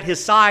who is at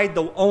his side,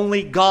 the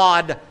only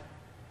God,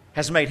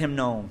 has made him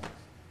known.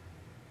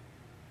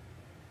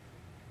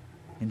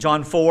 In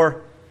John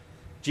 4,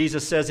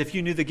 Jesus says, if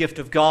you knew the gift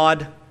of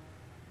God,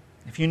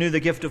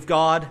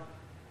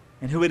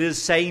 and who it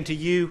is saying to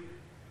you,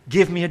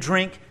 give me a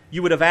drink,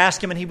 you would have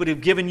asked him and he would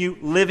have given you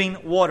living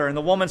water. And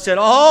the woman said,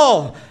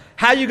 oh,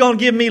 how are you going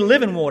to give me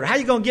living water? How are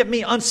you going to give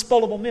me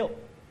unspoilable milk?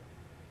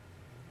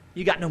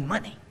 You got no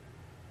money.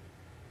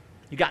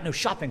 You got no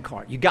shopping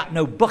cart. You got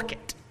no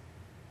bucket.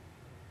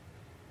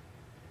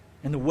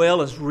 And the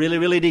well is really,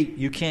 really deep.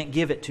 You can't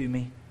give it to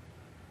me.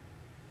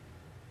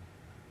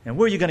 And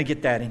where are you going to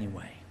get that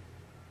anyway?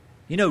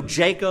 You know,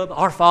 Jacob,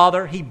 our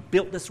father, he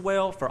built this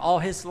well for all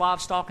his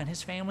livestock and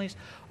his families.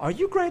 Are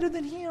you greater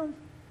than him?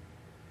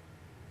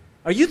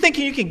 Are you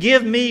thinking you can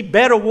give me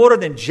better water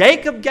than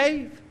Jacob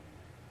gave?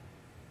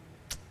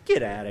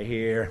 Get out of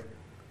here.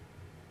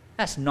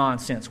 That's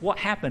nonsense. What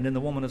happened in the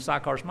woman of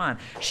Sychar's mind?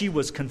 She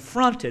was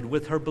confronted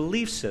with her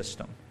belief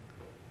system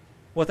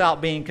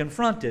without being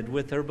confronted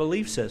with her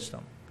belief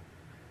system,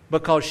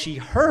 because she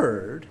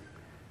heard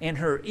in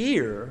her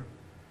ear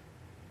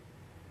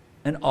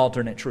an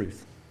alternate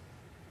truth,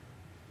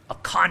 a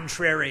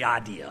contrary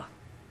idea.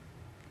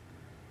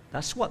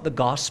 That's what the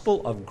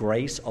gospel of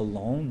grace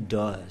alone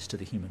does to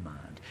the human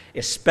mind,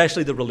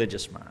 especially the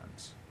religious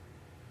minds.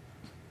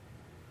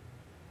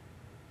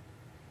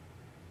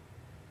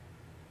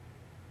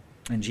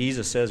 And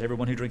Jesus says,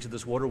 everyone who drinks of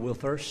this water will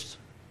thirst,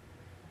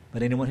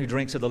 but anyone who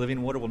drinks of the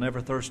living water will never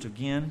thirst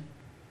again,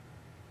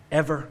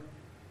 ever,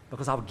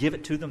 because I will give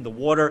it to them. The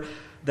water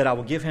that I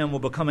will give him will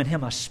become in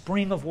him a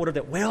spring of water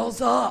that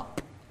wells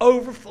up,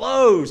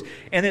 overflows.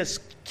 And it's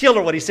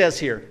killer what he says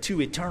here,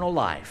 to eternal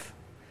life.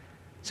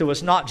 So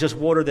it's not just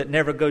water that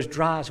never goes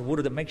dry, it's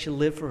water that makes you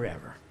live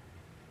forever.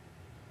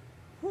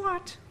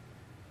 What?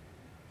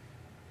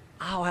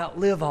 I'll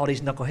outlive all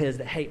these knuckleheads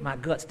that hate my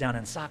guts down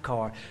in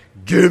Sychar.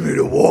 Give me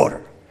the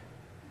water.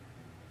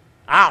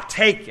 I'll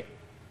take it.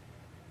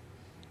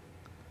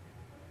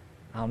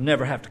 I'll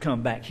never have to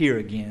come back here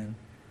again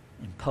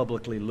and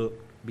publicly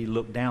be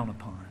looked down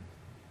upon.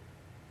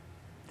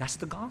 That's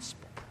the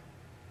gospel.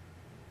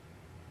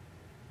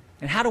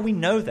 And how do we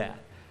know that?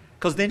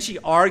 Because then she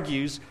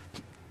argues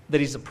that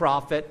he's a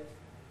prophet.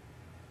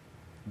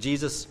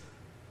 Jesus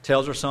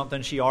tells her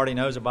something she already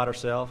knows about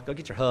herself. Go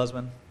get your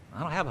husband. I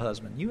don't have a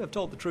husband. You have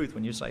told the truth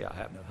when you say I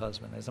have no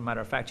husband. As a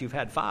matter of fact, you've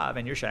had 5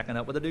 and you're shacking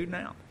up with a dude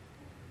now.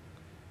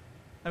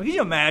 I mean, can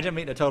you imagine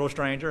meeting a total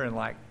stranger in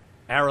like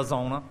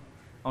Arizona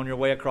on your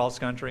way across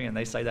country and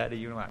they say that to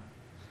you? Like,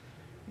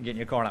 You get in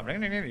your car, like, you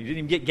didn't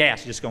even get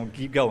gas. You're just going to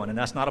keep going, and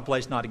that's not a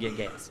place not to get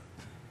gas.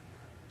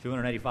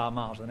 285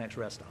 miles to the next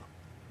rest stop.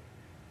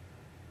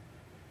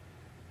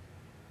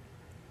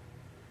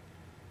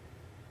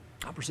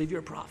 I perceive you're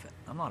a prophet.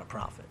 I'm not a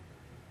prophet.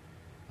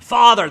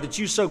 Father that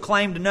you so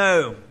claim to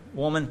know,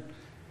 woman,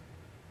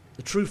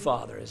 the true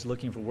Father is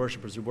looking for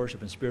worshipers who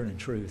worship in spirit and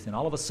truth. And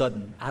all of a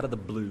sudden, out of the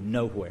blue,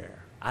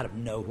 out of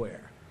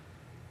nowhere,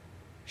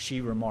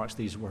 she remarks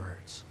these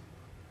words.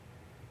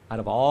 Out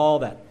of all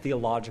that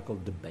theological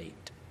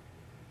debate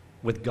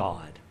with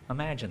God.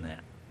 Imagine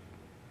that.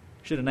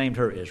 Should have named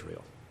her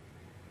Israel.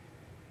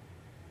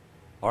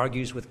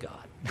 Argues with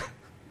God.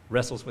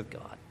 Wrestles with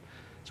God.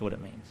 That's what it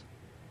means.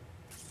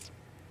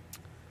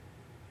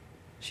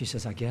 She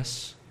says, I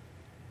guess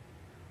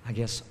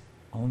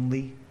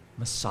only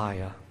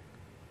Messiah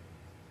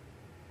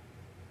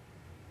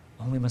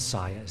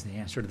is the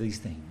answer to these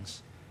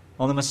things.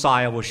 Only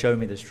Messiah will show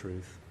me this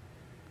truth.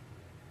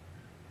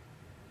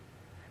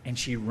 And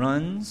she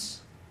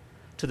runs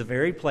to the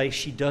very place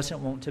she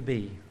doesn't want to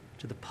be,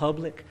 to the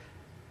public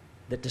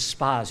that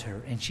despise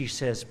her. And she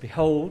says,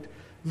 behold,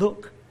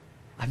 look,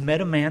 I've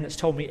met a man that's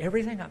told me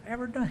everything I've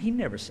ever done. He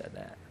never said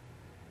that.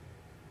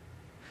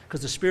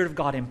 Because the Spirit of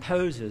God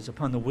imposes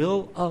upon the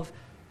will of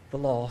the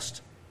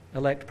lost,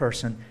 elect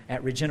person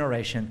at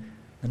regeneration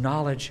the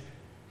knowledge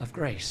of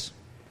grace.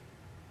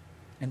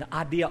 And the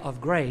idea of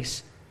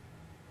grace,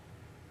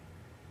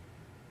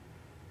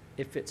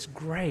 if it's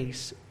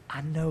grace,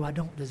 I know I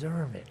don't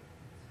deserve it.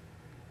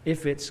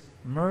 If it's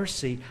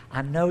mercy,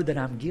 I know that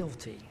I'm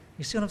guilty.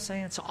 You see what I'm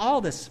saying? So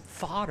all this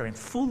fodder and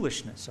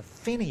foolishness of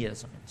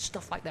Finneyism and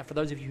stuff like that, for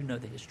those of you who know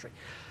the history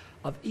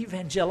of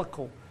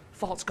evangelical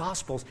false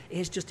gospels,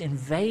 has just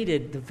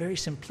invaded the very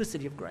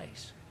simplicity of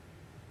grace.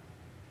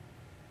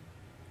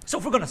 So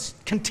if we're going to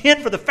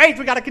contend for the faith,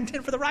 we've got to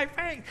contend for the right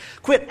faith.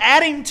 Quit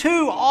adding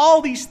to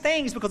all these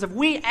things, because if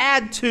we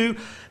add to,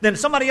 then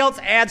somebody else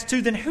adds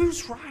to, then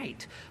who's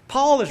right?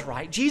 Paul is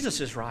right. Jesus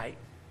is right.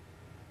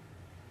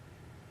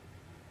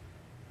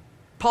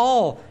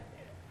 Paul,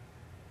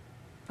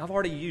 I've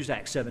already used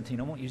Acts 17.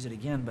 I won't use it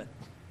again, but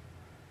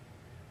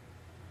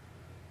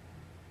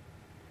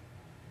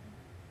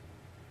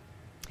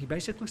he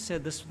basically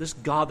said this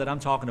God that I'm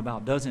talking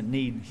about doesn't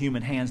need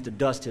human hands to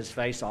dust his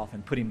face off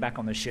and put him back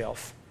on the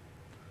shelf.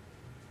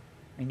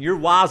 And you're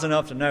wise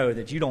enough to know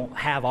that you don't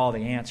have all the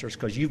answers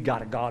because you've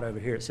got a God over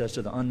here. It says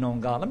to the unknown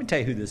God. Let me tell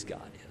you who this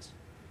God is.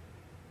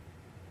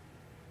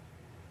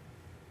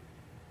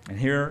 And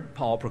here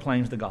Paul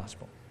proclaims the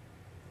gospel.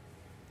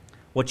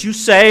 What you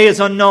say is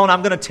unknown.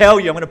 I'm going to tell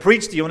you. I'm going to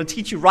preach to you. I'm going to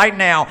teach you right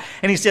now.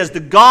 And he says, the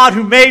God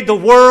who made the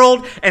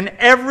world and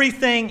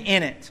everything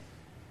in it,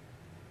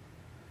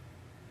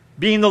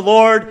 being the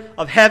Lord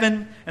of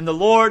heaven and the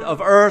Lord of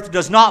earth,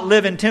 does not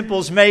live in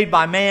temples made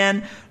by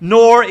man,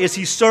 nor is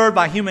he served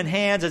by human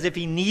hands as if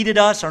he needed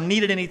us or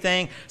needed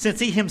anything, since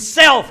he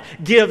himself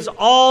gives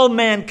all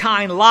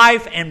mankind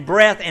life and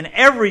breath and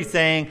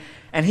everything.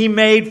 And he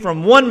made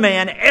from one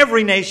man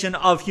every nation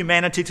of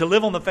humanity to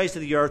live on the face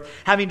of the earth,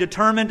 having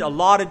determined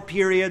allotted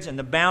periods and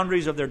the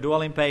boundaries of their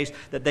dwelling place,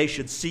 that they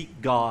should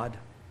seek God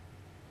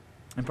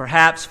and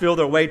perhaps feel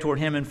their way toward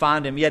him and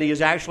find him. Yet he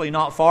is actually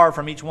not far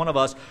from each one of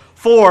us.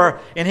 For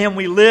in him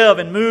we live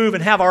and move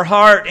and have our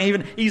heart.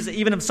 And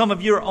even if some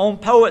of your own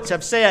poets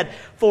have said,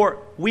 for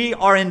we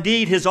are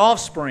indeed his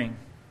offspring.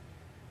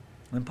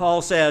 And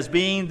Paul says,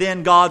 being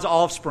then God's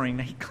offspring.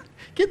 Now,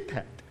 get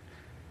that.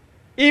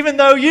 Even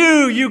though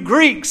you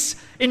Greeks,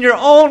 in your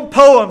own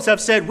poems have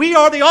said, we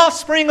are the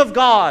offspring of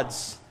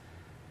gods.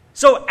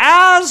 So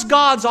as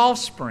God's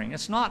offspring,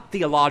 it's not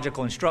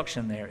theological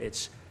instruction there,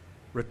 it's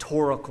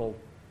rhetorical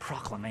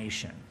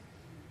proclamation.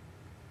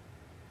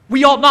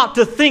 We ought not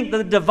to think that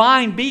the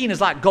divine being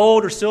is like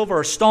gold or silver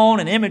or stone,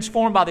 an image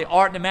formed by the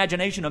art and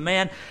imagination of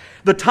man.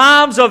 The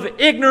times of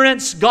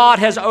ignorance God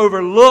has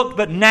overlooked,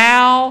 but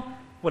now,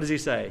 what does he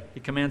say? He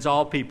commands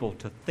all people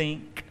to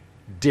think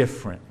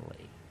differently.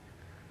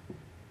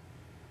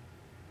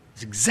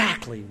 It's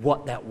exactly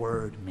what that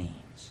word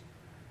means.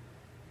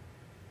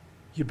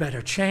 You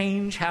better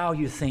change how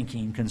you're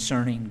thinking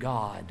concerning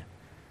God,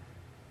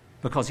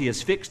 because he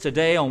has fixed a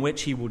day on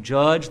which he will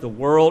judge the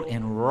world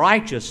in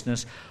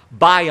righteousness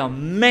by a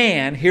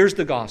man, here's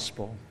the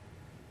gospel,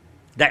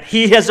 that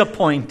he has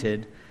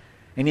appointed,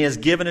 and he has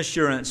given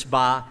assurance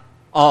by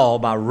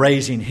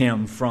raising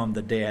him from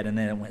the dead. And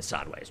then it went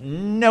sideways.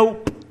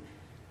 Nope.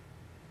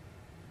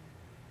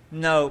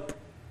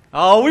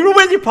 Oh, we were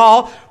with you,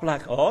 Paul. We're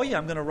like, oh yeah,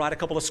 I'm going to write a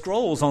couple of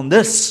scrolls on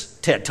this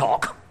TED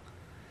Talk.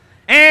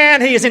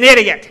 And he is an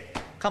idiot.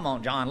 Come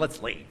on, John,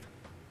 let's leave.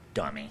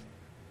 Dummy.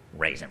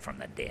 Raising from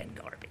the dead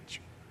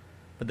garbage.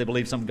 But they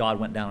believe some God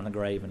went down in the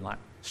grave and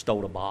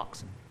stole a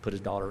box and put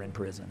his daughter in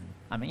prison.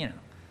 I mean,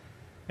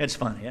 it's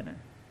funny, isn't it?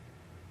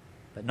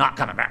 But not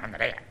coming back from the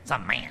dead.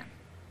 Some man.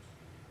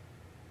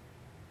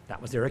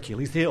 That was their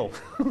Achilles heel.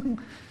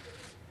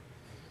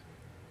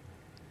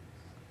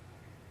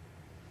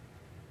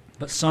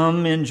 But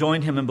some men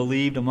joined him and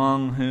believed,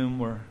 among whom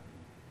were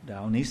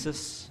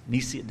Dionysius,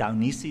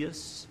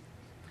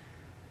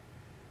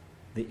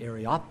 the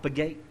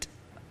Areopagite,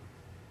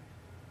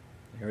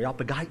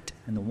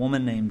 and the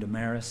woman named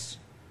Damaris,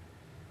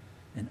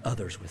 and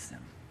others with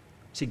them.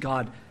 See,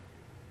 God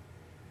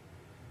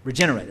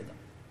regenerated them.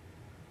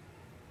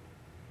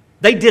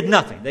 They did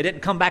nothing. They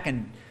didn't come back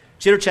and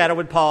chitter-chatter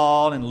with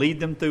Paul and lead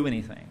them through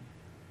anything.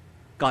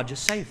 God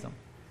just saved them.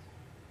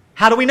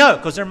 How do we know?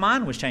 Because their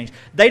mind was changed.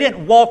 They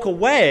didn't walk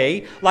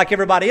away like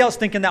everybody else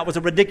thinking that was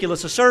a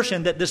ridiculous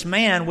assertion that this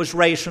man was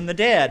raised from the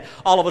dead.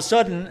 All of a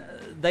sudden,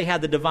 they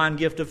had the divine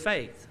gift of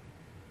faith,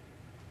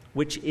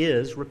 which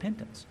is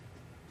repentance.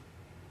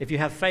 If you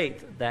have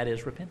faith, that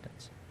is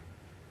repentance.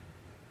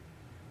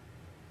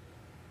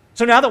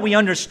 So now that we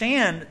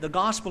understand the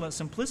gospel in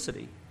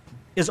simplicity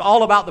is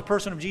all about the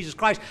person of Jesus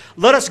Christ,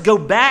 let us go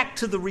back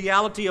to the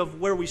reality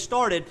of where we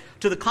started,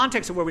 to the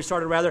context of where we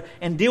started rather,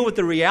 and deal with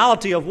the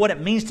reality of what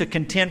it means to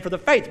contend for the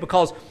faith.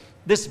 Because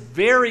this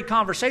very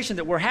conversation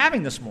that we're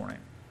having this morning,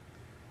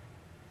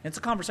 it's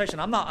a conversation,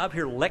 I'm not up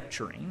here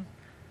lecturing,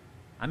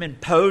 I'm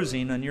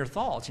imposing on your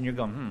thoughts, and you're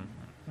going,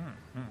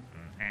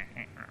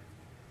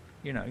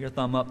 you know, your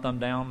thumb up, thumb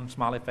down,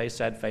 smiley face,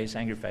 sad face,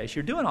 angry face.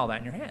 You're doing all that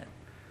in your head.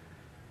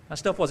 That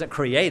stuff wasn't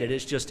created,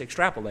 it's just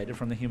extrapolated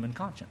from the human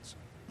conscience.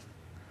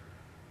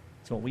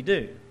 That's what we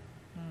do.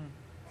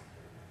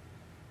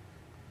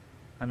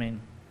 I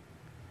mean,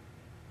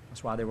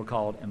 that's why they were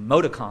called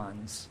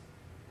emoticons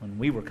when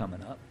we were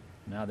coming up.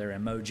 Now they're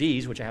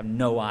emojis, which I have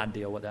no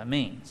idea what that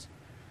means.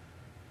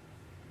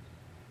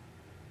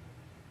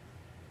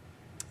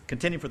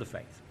 Continue for the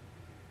faith.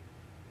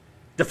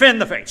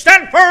 Defend the faith.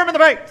 Stand firm in the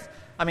faith.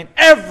 I mean,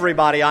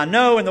 everybody I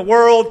know in the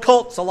world,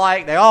 cults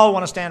alike, they all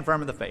want to stand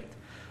firm in the faith.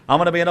 I'm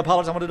going to be an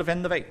apologist. I'm going to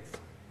defend the faith.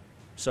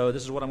 So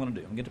this is what I'm going to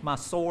do. I'm going to get my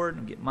sword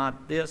and get my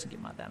this and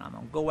get my that. I'm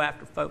going to go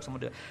after folks. I'm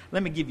going to do it.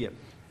 Let me give you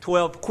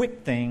 12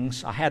 quick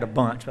things. I had a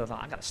bunch, but I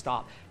thought, I got to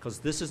stop because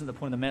this isn't the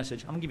point of the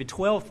message. I'm going to give you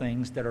 12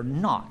 things that are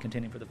not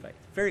contending for the faith.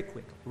 Very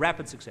quick,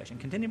 rapid succession.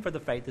 Contending for the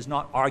faith is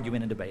not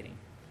arguing and debating.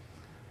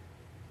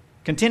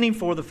 Contending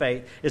for the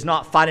faith is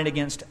not fighting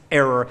against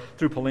error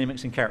through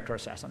polemics and character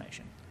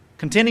assassination.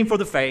 Contending for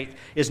the faith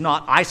is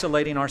not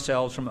isolating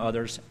ourselves from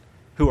others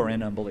who are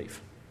in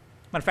unbelief.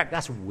 Matter of fact,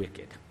 that's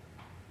wicked.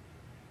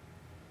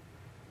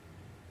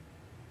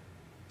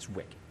 It's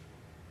wicked.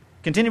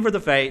 Contending for the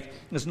faith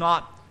is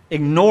not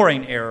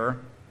ignoring error,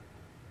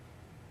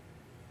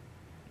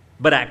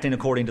 but acting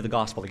according to the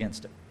gospel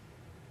against it.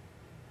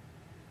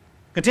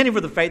 Contending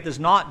for the faith is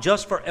not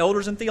just for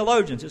elders and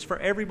theologians, it's for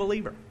every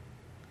believer.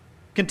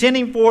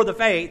 Contending for the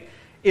faith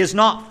is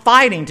not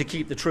fighting to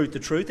keep the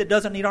truth. It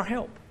doesn't need our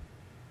help.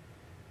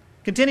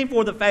 Contending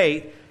for the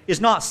faith is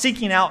not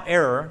seeking out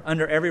error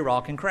under every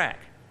rock and crack.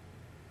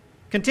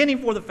 Contending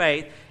for the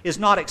faith is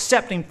not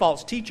accepting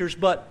false teachers,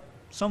 but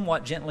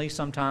somewhat gently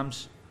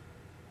sometimes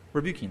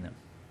rebuking them.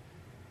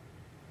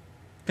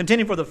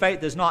 Contending for the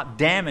faith is not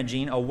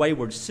damaging a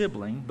wayward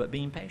sibling, but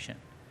being patient.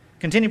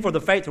 Contending for the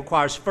faith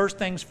requires first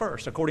things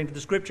first, according to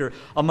the Scripture,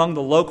 among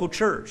the local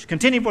church.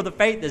 Contending for the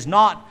faith is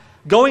not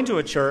going to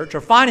a church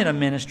or finding a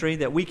ministry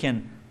that we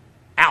can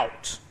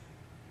out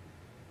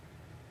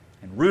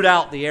and root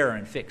out the error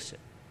and fix it.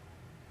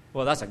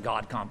 Well, that's a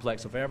God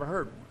complex if I ever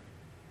heard one.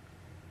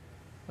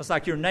 That's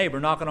like your neighbor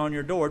knocking on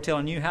your door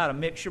telling you how to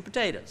mix your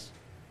potatoes.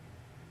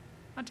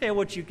 I tell you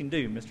what you can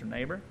do, Mr.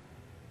 Neighbor.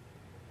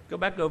 Go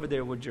back over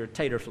there with your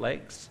tater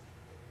flakes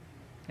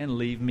and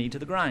leave me to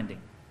the grinding.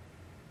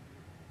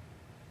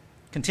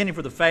 Contending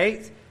for the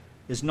faith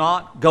is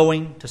not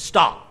going to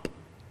stop.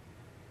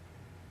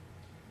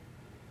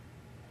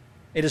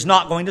 It is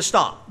not going to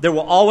stop. There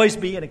will always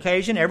be an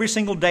occasion every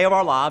single day of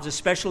our lives,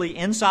 especially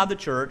inside the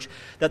church,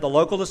 that the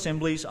local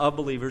assemblies of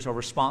believers are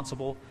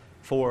responsible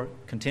for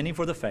contending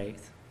for the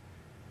faith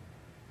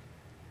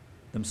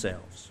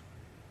themselves.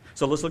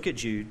 So let's look at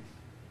Jude.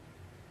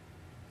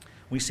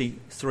 We see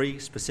 3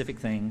 specific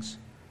things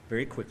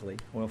very quickly.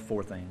 Well,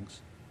 4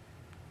 things.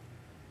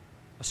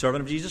 A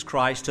servant of Jesus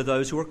Christ to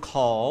those who are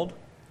called,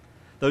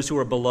 those who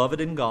are beloved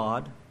in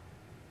God,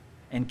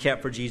 and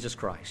kept for Jesus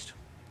Christ.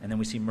 And then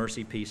we see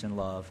mercy, peace, and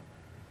love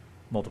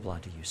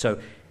multiplied to you.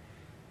 So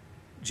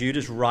Jude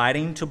is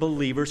writing to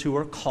believers who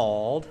are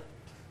called.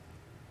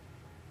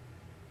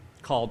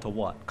 Called to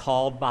what?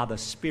 Called by the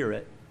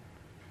Spirit.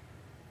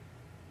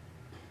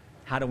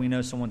 How do we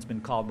know someone's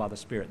been called by the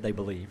Spirit? They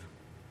believe.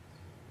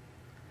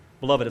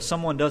 Beloved, if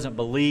someone doesn't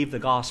believe the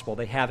gospel,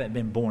 they haven't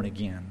been born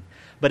again.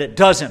 But it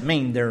doesn't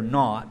mean they're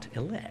not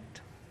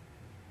elect.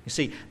 You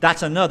see,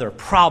 that's another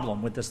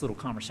problem with this little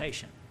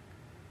conversation.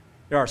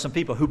 There are some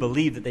people who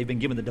believe that they've been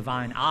given the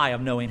divine eye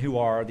of knowing who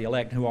are the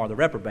elect and who are the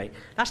reprobate.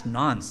 That's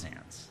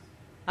nonsense.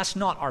 That's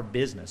not our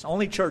business.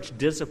 Only church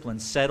discipline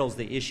settles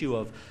the issue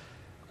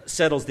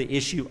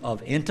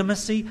of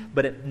intimacy,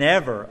 but it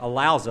never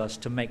allows us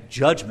to make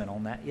judgment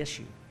on that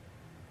issue.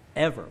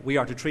 Ever. We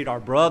are to treat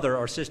our brother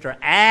or sister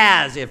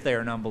as if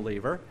they're an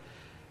unbeliever.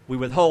 We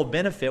withhold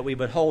benefit, we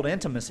withhold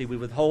intimacy, we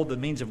withhold the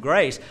means of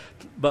grace,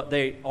 but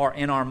they are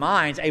in our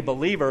minds a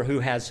believer who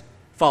has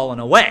fallen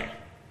away.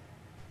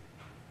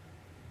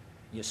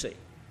 You see.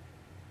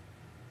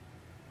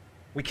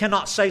 We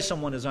cannot say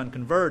someone is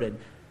unconverted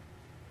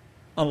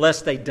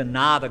unless they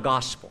deny the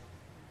gospel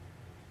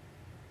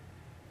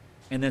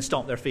and then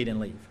stomp their feet and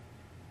leave.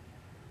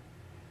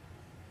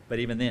 But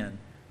even then,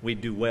 we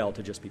do well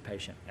to just be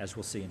patient, as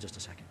we'll see in just a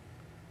second.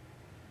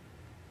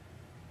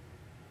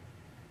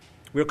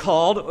 We're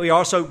called, we are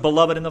also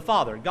beloved in the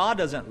Father. God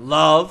doesn't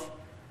love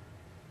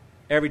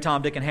every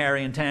Tom, Dick, and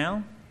Harry in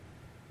town.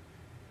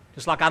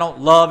 Just like I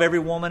don't love every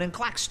woman in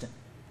Claxton.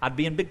 I'd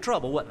be in big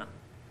trouble, wouldn't I?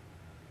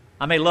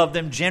 I may love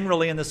them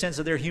generally in the sense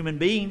that they're human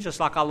beings, just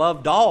like I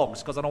love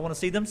dogs, because I don't want to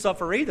see them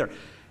suffer either.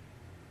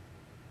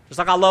 Just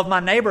like I love my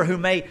neighbor who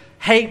may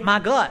hate my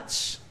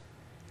guts.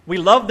 We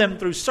love them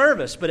through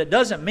service, but it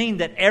doesn't mean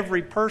that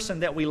every person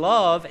that we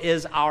love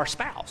is our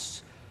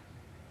spouse,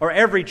 or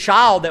every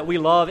child that we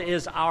love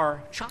is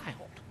our child.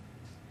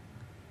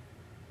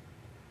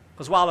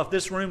 Because while if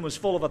this room was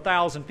full of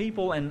 1,000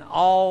 people and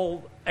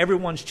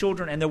everyone's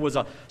children, and there was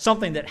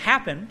something that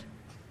happened,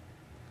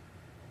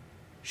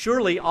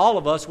 surely all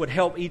of us would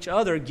help each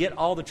other get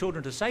all the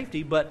children to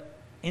safety, but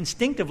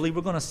instinctively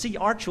we're going to see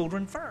our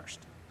children first.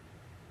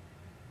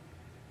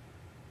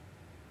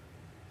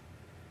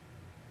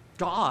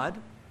 God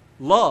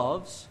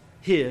loves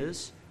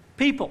His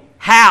people.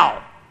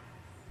 How?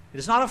 It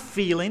is not a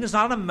feeling. It's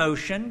not an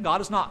emotion. God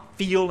does not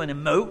feel and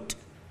emote.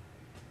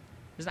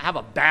 He doesn't have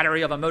a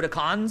battery of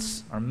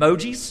emoticons or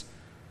emojis.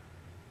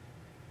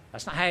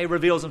 That's not how He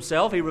reveals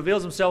Himself. He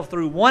reveals Himself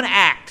through one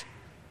act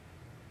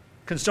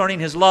concerning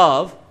His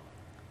love,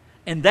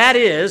 and that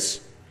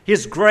is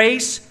His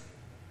grace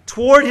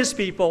toward His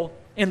people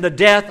in the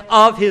death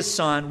of His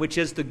Son, which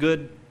is the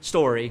good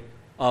story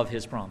of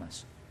His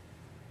promise.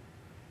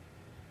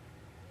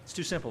 It's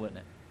too simple, isn't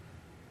it?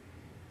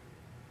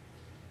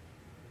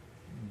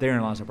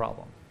 Therein lies the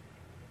problem.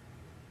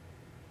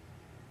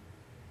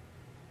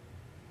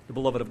 The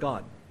beloved of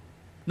God.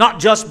 Not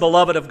just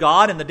beloved of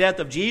God in the death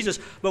of Jesus,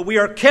 but we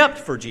are kept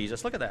for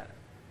Jesus. Look at that.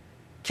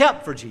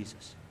 Kept for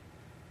Jesus.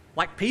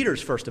 Like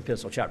Peter's first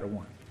epistle, chapter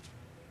 1.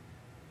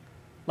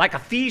 Like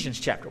Ephesians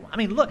chapter 1. I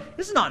mean, look,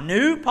 this is not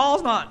new.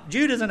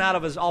 Jude isn't out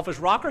of his office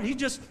rocker. He's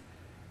just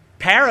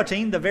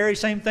parroting the very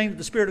same thing that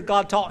the Spirit of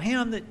God taught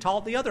him that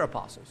taught the other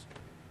apostles.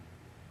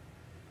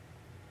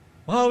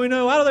 Well, we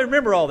know, how do they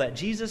remember all that?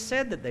 Jesus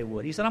said that they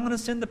would. He said, I'm going to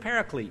send the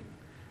Paraclete.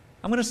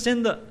 I'm going to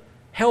send the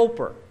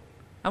Helper.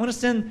 I'm going to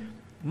send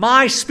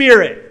my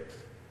Spirit.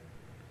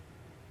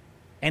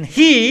 And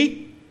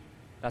He,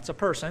 that's a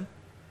person,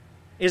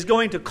 is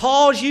going to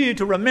cause you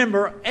to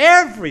remember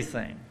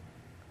everything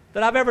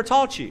that I've ever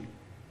taught you.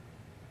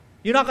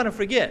 You're not going to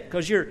forget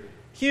because you're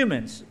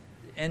humans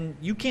and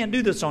you can't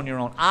do this on your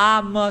own.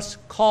 I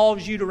must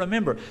cause you to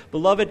remember.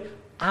 Beloved,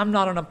 I'm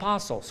not an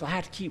apostle, so I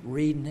have to keep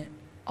reading it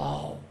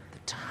all the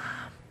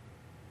time.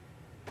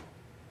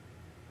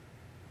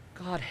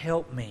 God,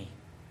 help me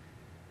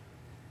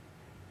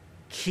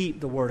keep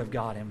the Word of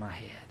God in my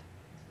head.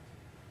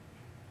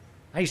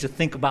 I used to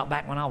think about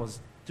back when I was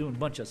doing a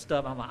bunch of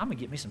stuff. I'm like, I'm going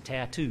to get me some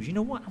tattoos. You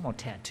know what? I'm going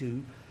to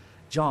tattoo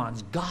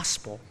John's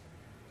gospel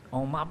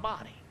on my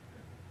body.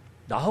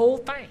 The whole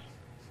thing.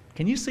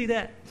 Can you see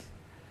that?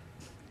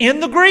 In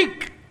the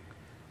Greek.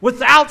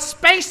 Without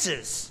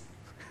spaces.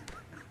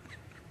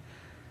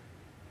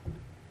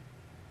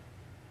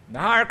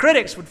 Now our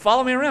critics would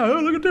follow me around. Oh,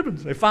 look at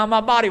Tippins. They find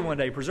my body one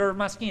day, preserve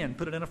my skin,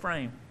 put it in a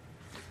frame.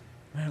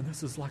 Man,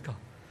 this is like a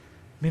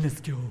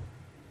minuscule.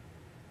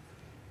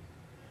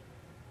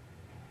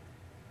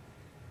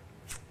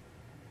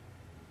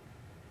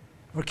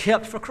 We're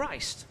kept for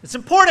Christ. It's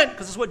important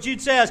because it's what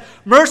Jude says.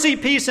 Mercy,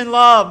 peace, and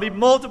love be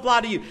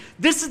multiplied to you.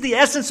 This is the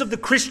essence of the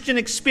Christian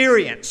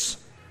experience.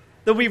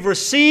 That we've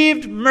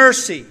received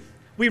mercy.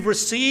 We've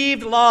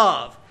received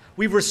love.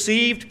 We've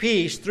received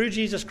peace through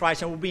Jesus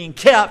Christ. And we're being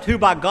kept, who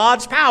by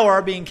God's power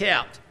are being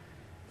kept.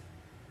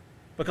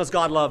 Because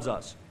God loves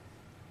us.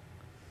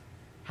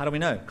 How do we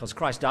know? Because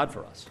Christ died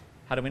for us.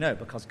 How do we know?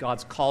 Because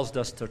God's caused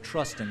us to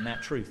trust in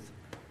that truth.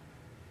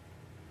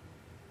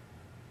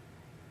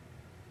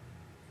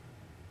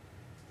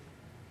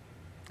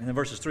 And in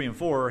verses 3 and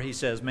 4, he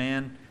says,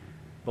 man,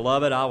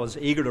 beloved, I was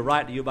eager to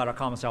write to you about our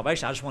common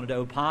salvation. I just wanted to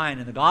opine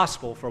in the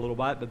gospel for a little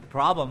bit. But the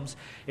problem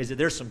is that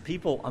there's some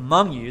people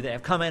among you that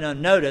have come in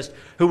unnoticed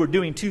who are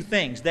doing two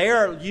things. They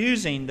are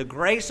using the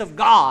grace of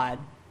God.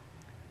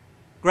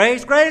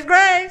 Grace, grace,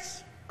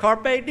 grace.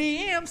 Carpe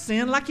diem.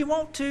 Sin like you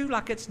want to,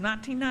 like it's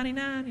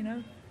 1999, you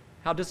know.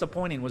 How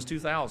disappointing was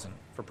 2000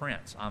 for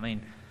Prince? I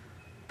mean,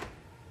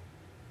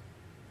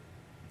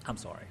 I'm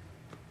sorry.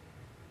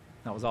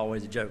 That was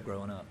always a joke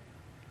growing up.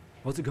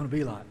 What's it going to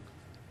be like?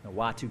 The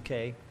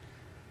Y2K.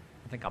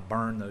 I think I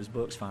burned those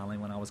books finally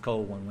when I was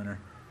cold one winter.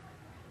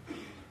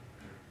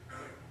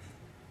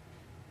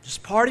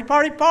 Just party,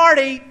 party,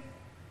 party.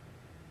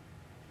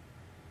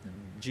 And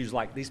Jews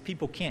like, these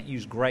people can't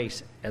use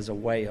grace as a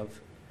way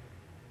of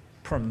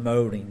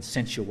promoting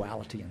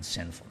sensuality and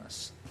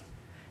sinfulness.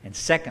 And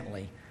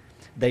secondly,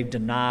 they've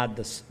denied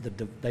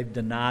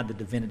the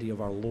divinity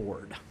of our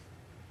Lord.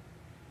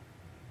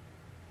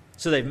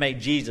 So they've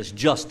made Jesus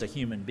just a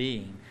human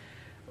being,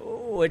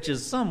 which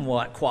is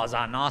somewhat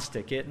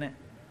quasi-Gnostic, isn't it?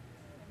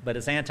 But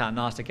it's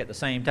anti-Gnostic at the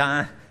same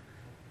time.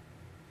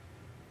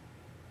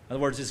 In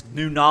other words, this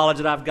new knowledge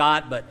that I've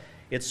got, but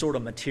it's sort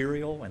of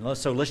material. And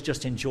so let's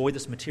just enjoy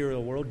this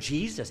material world.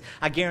 Jesus,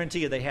 I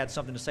guarantee you they had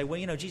something to say. Well,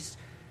 Jesus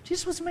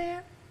was a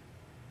man.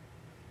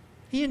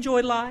 He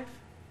enjoyed life.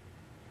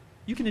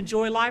 You can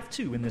enjoy life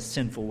too in these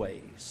sinful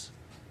ways.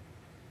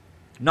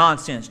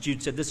 Nonsense.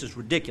 Jude said this is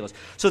ridiculous.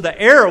 So the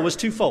error was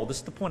twofold. This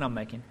is the point I'm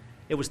making.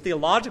 It was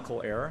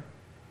theological error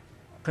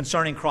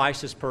concerning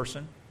Christ as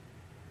person,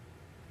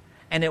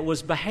 and it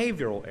was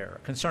behavioral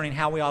error concerning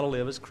how we ought to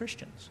live as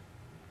Christians.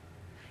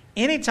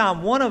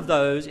 Anytime one of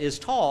those is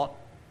taught,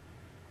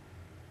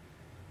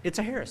 it's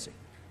a heresy.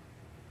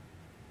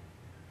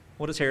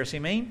 What does heresy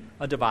mean?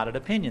 A divided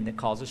opinion that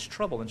causes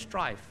trouble and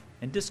strife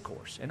and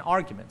discourse and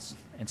arguments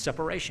and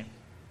separation.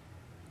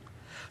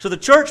 So the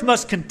church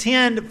must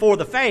contend for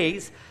the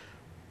faith,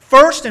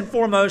 first and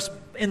foremost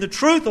in the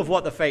truth of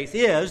what the faith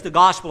is, the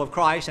gospel of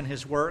Christ and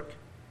His work,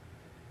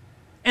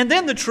 and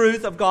then the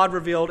truth of God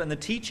revealed in the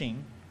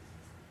teaching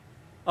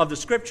of the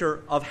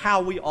Scripture of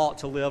how we ought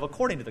to live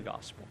according to the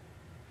gospel.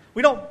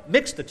 We don't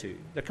mix the two.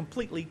 They're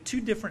completely two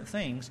different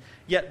things,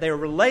 yet they're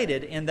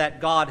related in that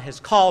God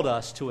has called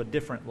us to a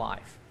different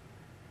life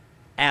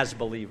as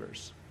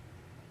believers.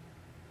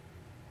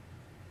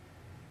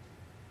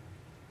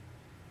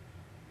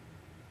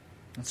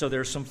 And so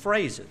there's some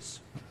phrases,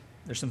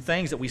 there's some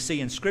things that we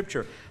see in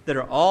Scripture that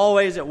are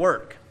always at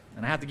work.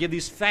 And I have to give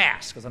these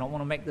fast because I don't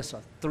want to make this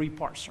a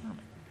 3-part sermon.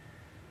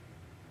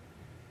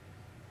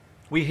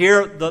 We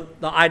hear the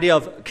idea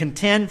of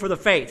contend for the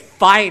faith,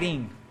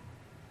 fighting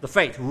the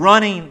faith,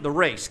 running the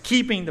race,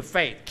 keeping the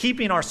faith,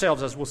 keeping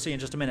ourselves, as we'll see in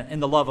just a minute, in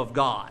the love of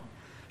God,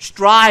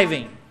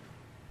 striving,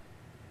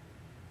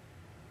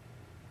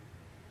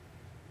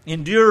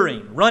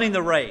 enduring, running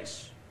the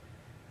race.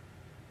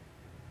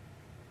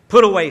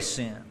 Put away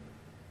sin.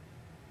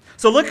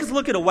 So let's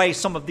look at away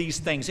some of these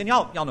things. And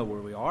y'all know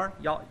where we are.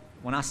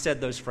 When I said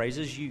those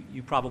phrases,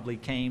 you probably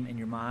came in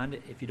your mind.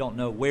 If you don't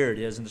know where it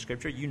is in the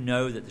Scripture, you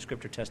know that the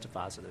Scripture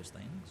testifies to those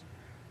things.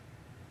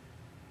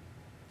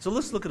 So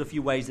let's look at a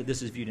few ways that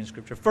this is viewed in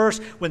Scripture.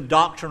 First, when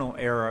doctrinal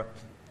error,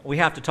 we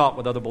have to talk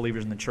with other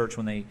believers in the church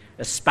when they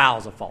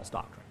espouse a false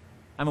doctrine.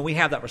 I mean, we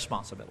have that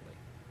responsibility.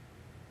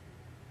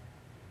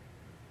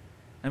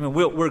 I mean,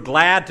 we're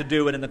glad to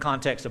do it in the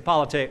context of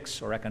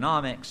politics or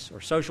economics or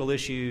social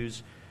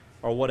issues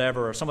or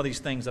whatever, or some of these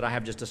things that I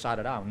have just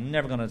decided I'm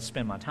never going to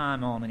spend my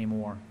time on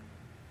anymore.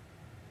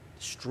 It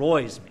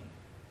destroys me.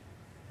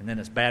 And then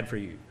it's bad for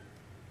you.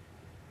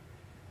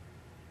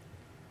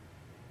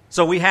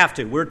 So we have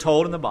to. We're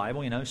told in the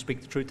Bible,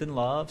 speak the truth in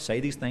love,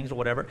 say these things or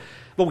whatever.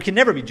 But we can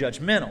never be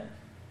judgmental.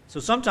 So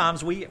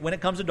sometimes when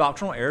it comes to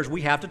doctrinal errors,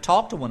 we have to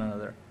talk to one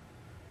another.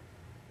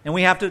 And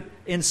we have to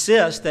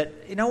insist that,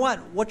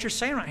 what you're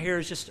saying right here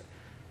is just,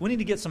 we need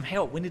to get some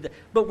help.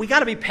 But we got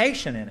to be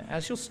patient in it,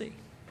 as you'll see.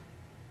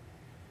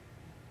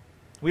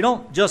 We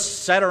don't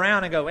just sit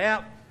around and go,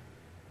 well,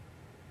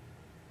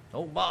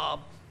 old Bob,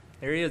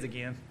 there he is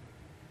again.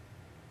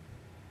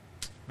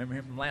 Remember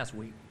him from last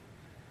week.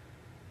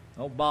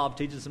 Old Bob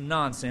teaches some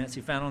nonsense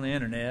he found on the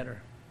internet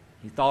or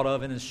he thought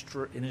of in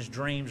his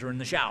dreams or in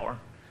the shower.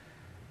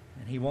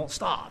 And he won't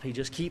stop. He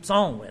just keeps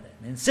on with it,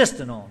 and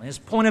insisting on his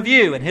point of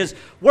view and his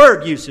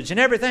word usage and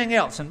everything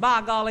else. And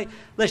by golly,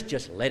 let's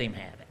just let him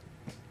have it.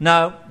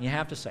 No, you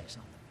have to say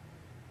something.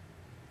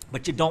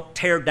 But you don't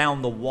tear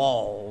down the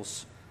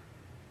walls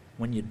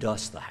when you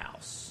dust the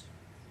house.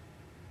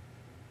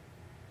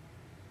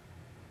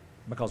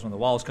 Because when the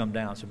walls come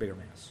down, it's a bigger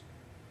mess.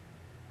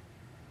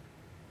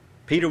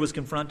 Peter was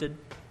confronted.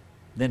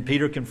 Then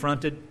Peter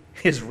confronted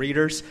his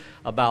readers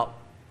about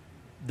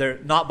their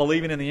not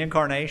believing in the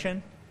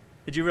incarnation.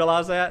 Did you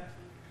realize that?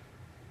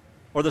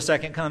 Or the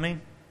second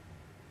coming?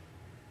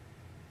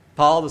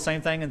 Paul, the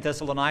same thing in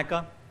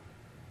Thessalonica.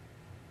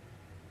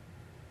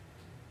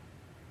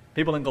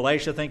 People in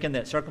Galatia thinking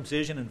that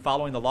circumcision and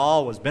following the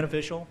law was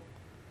beneficial.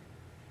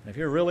 And if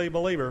you're really a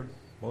believer,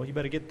 well, you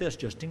better get this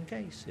just in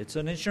case. It's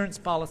an insurance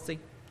policy.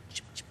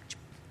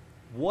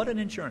 What an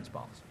insurance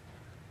policy.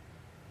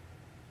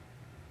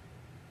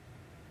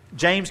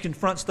 James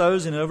confronts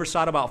those in his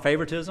oversight about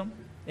favoritism,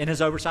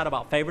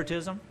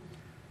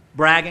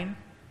 bragging,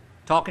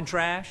 talking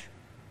trash,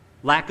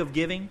 lack of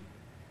giving,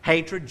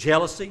 hatred,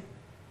 jealousy.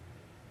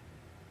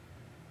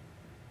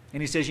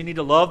 And he says you need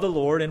to love the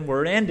Lord in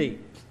word and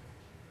deed.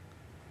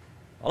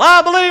 Well,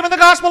 I believe in the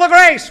gospel of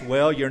grace.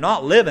 Well, you're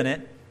not living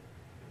it.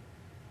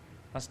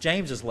 That's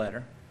James's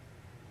letter.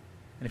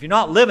 And if you're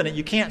not living it,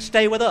 you can't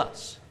stay with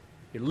us.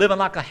 You're living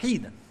like a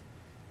heathen.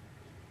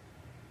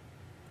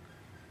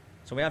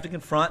 So we have to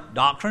confront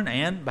doctrine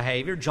and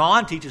behavior.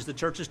 John teaches the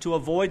churches to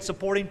avoid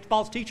supporting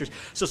false teachers.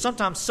 So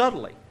sometimes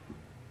subtly,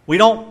 we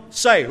don't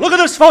say, look at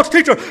this false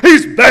teacher,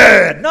 he's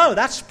bad. No,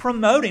 that's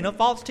promoting a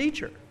false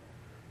teacher.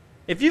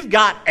 If you've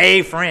got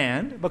a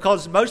friend,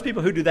 because most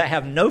people who do that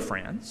have no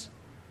friends,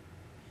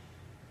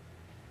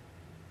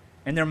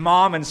 and their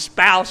mom and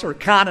spouse are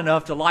kind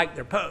enough to like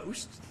their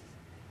posts,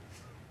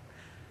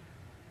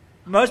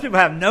 most people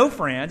have no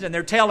friends, and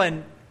they're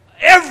telling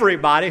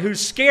everybody who's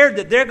scared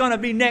that they're going to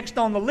be next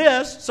on the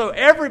list, so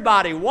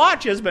everybody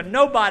watches, but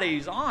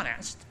nobody's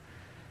honest.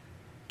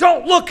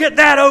 Don't look at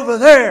that over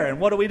there. And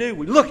what do?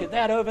 We look at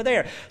that over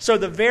there. So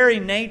the very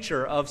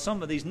nature of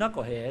some of these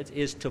knuckleheads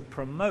is to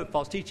promote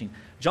false teaching.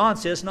 John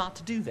says not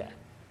to do that.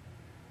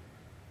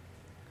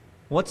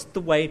 What's the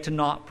way to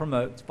not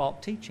promote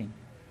false teaching?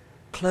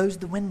 Close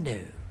the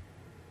window.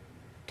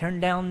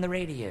 Turn down the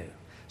radio.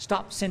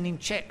 Stop sending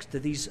checks to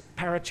these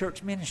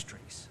parachurch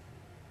ministries.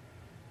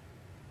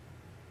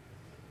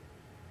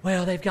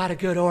 Well, they've got a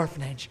good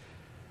orphanage.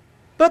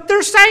 But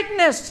they're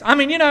Satanists. I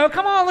mean,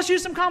 come on, let's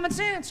use some common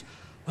sense.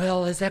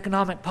 Well, his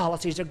economic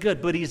policies are good,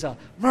 but he's a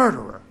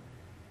murderer.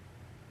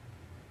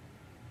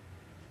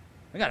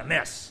 We got a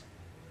mess.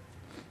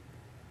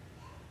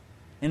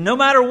 And no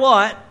matter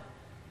what,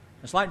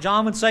 it's like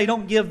John would say,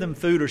 don't give them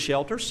food or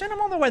shelter. Send them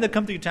on their way. They'll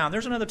come through your town.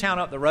 There's another town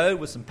up the road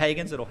with some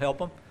pagans that'll help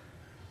them.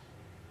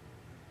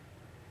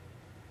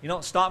 You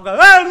don't stop and go,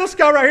 hey, let's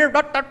go right here,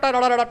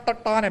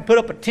 and put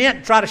up a tent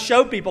and try to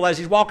show people as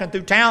he's walking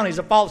through town he's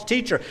a false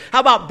teacher.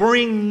 How about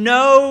bring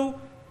no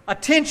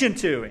attention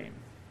to him?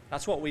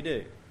 That's what we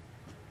do.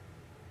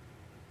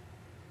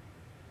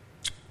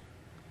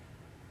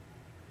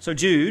 So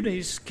Jude,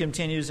 he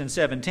continues in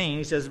 17.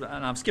 He says, and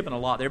I'm skipping a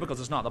lot there because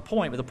it's not the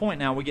point, but the point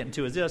now we're getting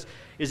to is this,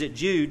 is that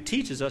Jude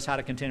teaches us how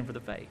to contend for the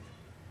faith.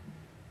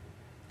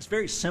 It's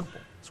very simple.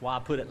 That's why I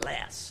put it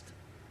last.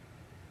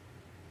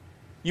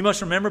 You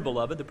must remember,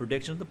 beloved, the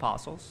prediction of the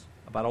apostles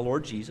about our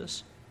Lord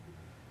Jesus.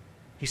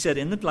 He said,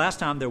 in the last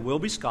time there will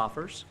be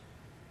scoffers.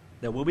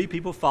 There will be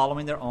people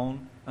following their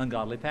own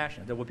ungodly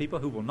passions. There will be people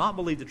who will not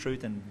believe the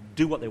truth and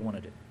do what they want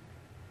to do.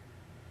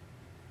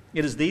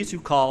 It is these who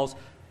cause,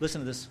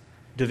 listen to this,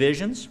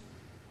 divisions.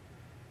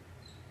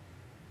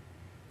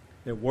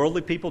 They're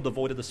worldly people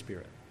devoid of the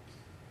Spirit.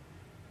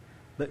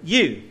 But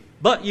you,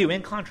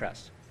 in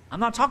contrast, I'm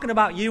not talking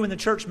about you and the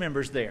church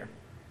members there.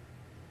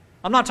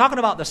 I'm not talking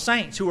about the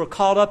saints who are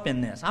caught up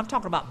in this. I'm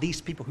talking about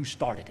these people who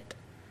started it.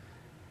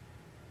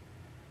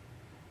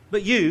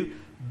 But you,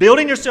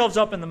 building yourselves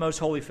up in the most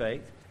holy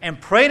faith and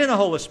praying in the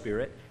Holy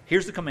Spirit,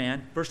 here's the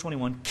command, verse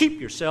 21, keep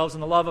yourselves in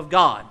the love of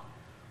God,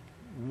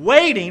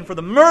 waiting for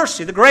the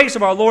mercy, the grace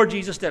of our Lord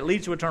Jesus that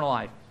leads to eternal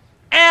life.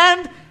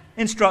 And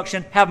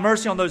instruction, have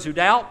mercy on those who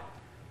doubt,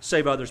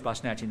 save others by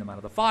snatching them out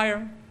of the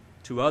fire.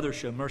 To others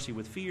show mercy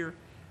with fear,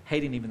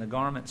 hating even the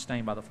garment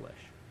stained by the flesh.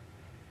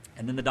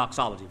 And then the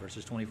doxology,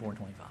 verses 24 and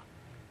 25.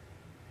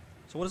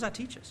 So what does that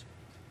teach us?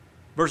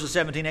 Verses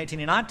 17, 18,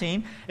 and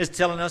 19 is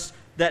telling us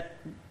that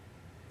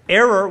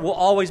error will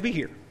always be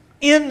here.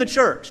 In the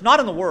church, not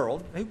in the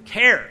world. Who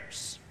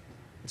cares?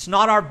 It's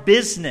not our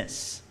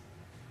business.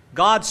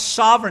 God's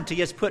sovereignty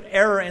has put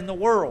error in the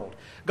world.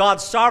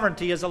 God's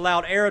sovereignty has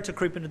allowed error to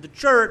creep into the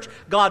church.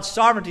 God's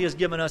sovereignty has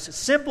given us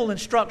simple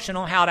instruction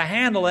on how to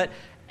handle it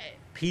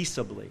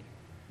peaceably,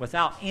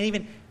 without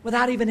even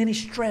any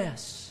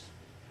stress.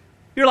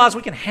 You realize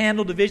we can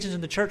handle divisions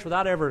in the church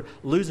without ever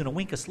losing a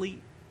wink of sleep?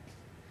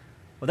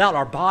 Without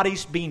our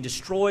bodies being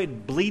destroyed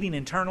and bleeding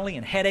internally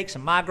and headaches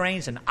and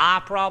migraines and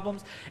eye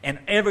problems and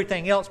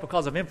everything else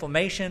because of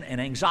inflammation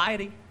and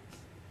anxiety?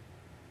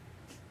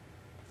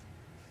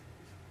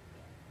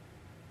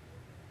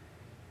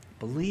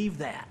 Believe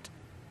that.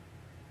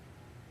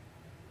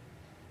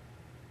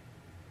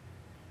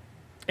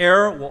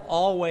 Error will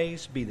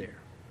always be there.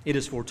 It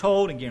is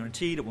foretold and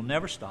guaranteed. It will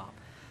never stop.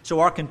 So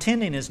our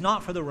contending is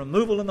not for the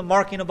removal and the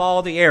marking of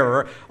all the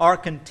error. Our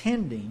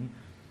contending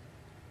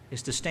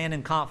is to stand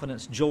in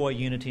confidence, joy,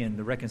 unity, and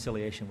the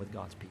reconciliation with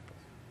God's people.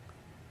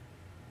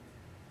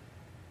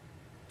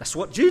 That's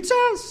what Jude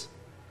says.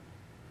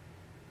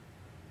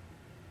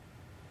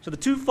 So the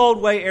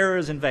twofold way error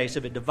is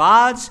invasive. It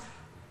divides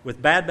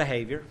with bad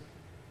behavior,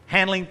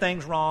 handling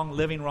things wrong,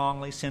 living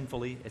wrongly,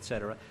 sinfully,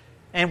 etc.,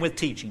 and with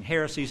teaching,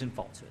 heresies and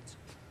falsehoods.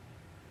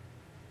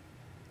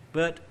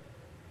 But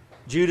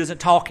Jude isn't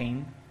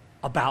talking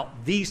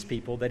about these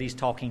people that he's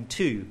talking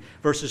to.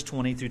 Verses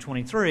 20 through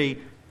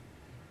 23,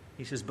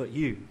 he says, but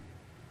you.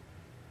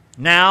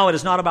 Now it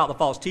is not about the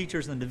false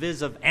teachers and the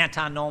divisive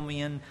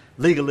antinomian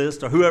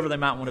legalists or whoever they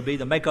might want to be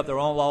that make up their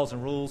own laws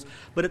and rules,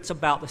 but it's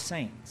about the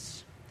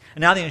saints.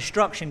 And now the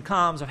instruction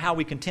comes of how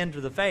we contend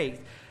for the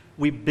faith.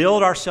 We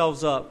build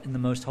ourselves up in the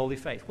most holy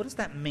faith. What does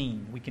that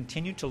mean? We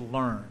continue to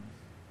learn.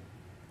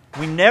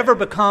 We never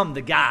become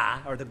the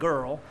guy or the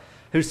girl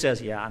who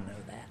says, yeah, I know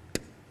that.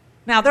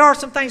 Now, there are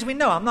some things we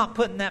know. I'm not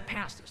putting that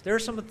past us. There are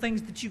some of the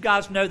things that you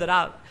guys know that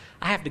I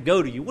have to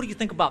go to you. What do you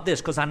think about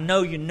this? Because I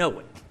know you know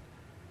it.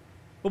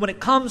 But when it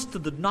comes to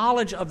the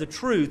knowledge of the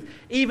truth,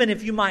 even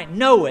if you might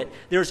know it,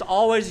 there's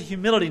always a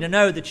humility to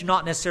know that you're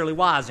not necessarily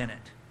wise in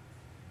it.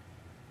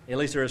 At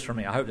least there is for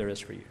me. I hope there is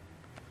for you.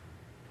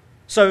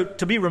 So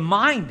to be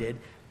reminded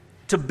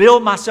to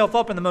build myself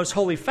up in the most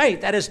holy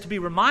faith, that is to be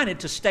reminded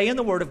to stay in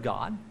the Word of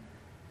God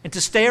and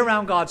to stay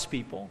around God's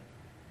people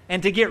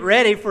and to get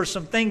ready for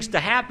some things to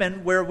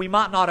happen where we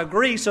might not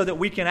agree so that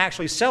we can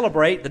actually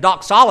celebrate the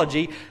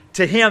doxology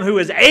to Him who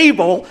is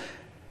able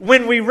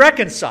when we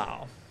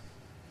reconcile.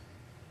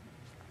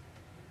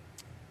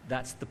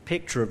 That's the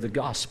picture of the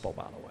gospel,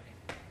 by the way.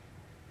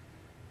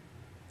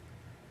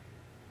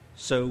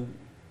 So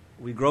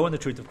We grow in the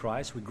truth of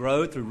Christ. We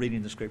grow through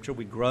reading the Scripture.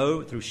 We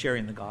grow through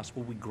sharing the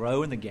gospel. We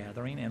grow in the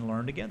gathering and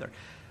learn together.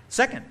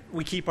 Second,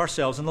 we keep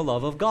ourselves in the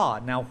love of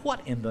God. Now,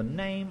 what in the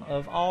name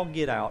of all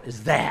get out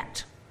is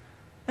that?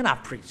 And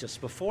I've preached this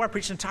before. I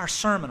preached an entire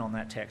sermon on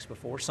that text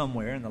before,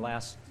 somewhere in the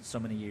last so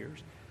many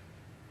years.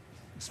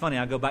 It's funny,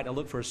 I go back to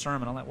look for a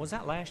sermon. I'm like, was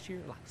that last year?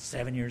 Like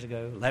 7 years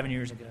ago, 11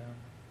 years ago.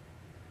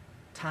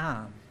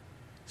 Time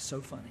is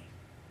so funny.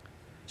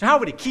 So how are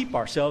we to keep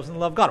ourselves in the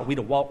love of God? Are we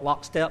to walk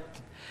lockstep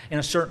in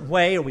a certain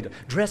way? Are we to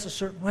dress a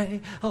certain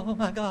way? Oh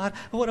my God,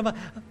 what am I?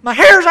 My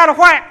hair's out of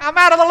whack. I'm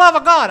out of the love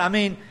of God. I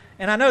mean,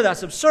 and I know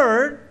that's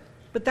absurd,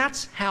 but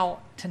that's how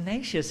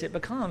tenacious it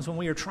becomes when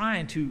we are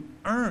trying to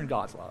earn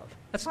God's love.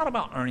 That's not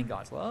about earning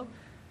God's love.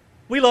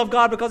 We love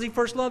God because He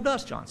first loved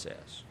us, John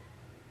says.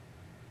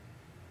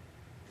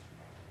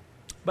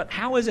 But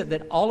how is it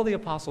that all of the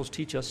apostles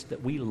teach us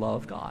that we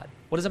love God?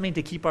 What does it mean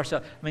to keep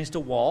ourselves? It means to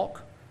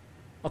walk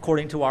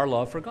according to our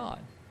love for God.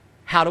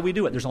 How do we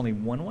do it? There's only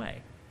one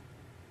way.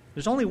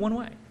 There's only one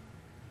way.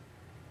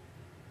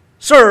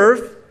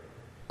 Serve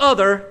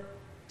other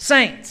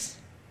saints.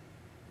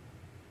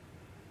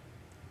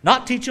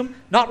 Not teach them,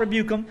 not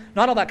rebuke them,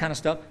 not all that kind of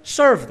stuff.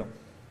 Serve them.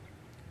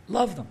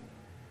 Love them.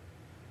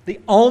 The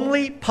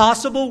only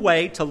possible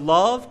way to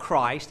love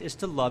Christ is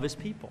to love His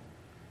people.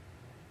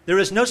 There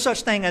is no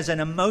such thing as an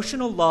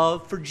emotional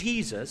love for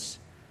Jesus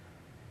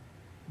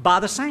by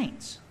the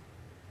saints.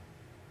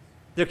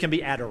 There can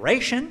be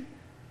adoration,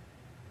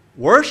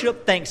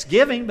 worship,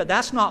 thanksgiving, but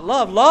that's not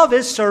love. Love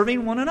is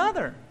serving one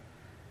another.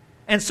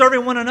 And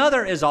serving one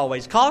another is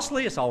always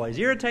costly, it's always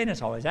irritating,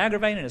 it's always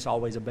aggravating, it's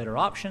always a better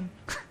option.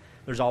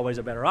 There's always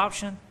a better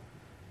option.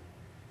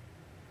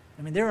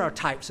 I mean, there are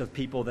types of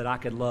people that I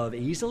could love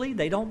easily.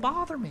 They don't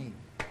bother me.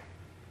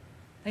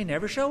 They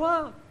never show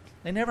up.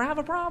 They never have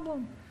a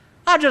problem.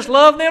 I just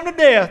love them to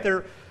death.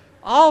 They're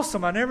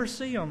awesome. I never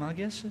see them. I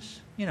guess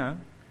it's,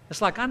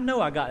 it's like I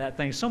know I got that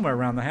thing somewhere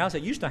around the house.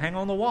 It used to hang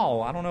on the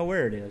wall. I don't know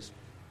where it is.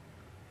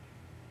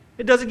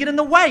 It doesn't get in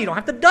the way. You don't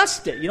have to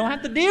dust it. You don't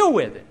have to deal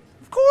with it.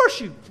 Of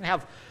course you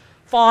have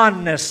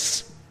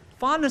fondness.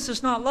 Fondness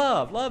is not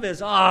love. Love is,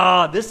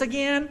 this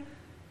again?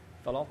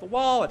 Fell off the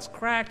wall. It's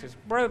cracked. It's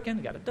broken.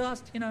 You got to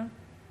dust,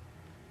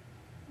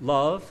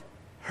 Love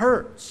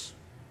hurts.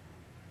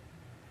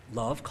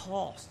 Love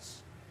costs.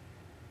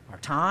 Our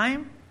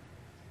time,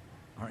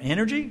 our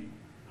energy,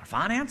 our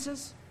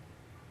finances,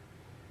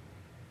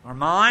 our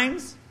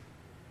minds,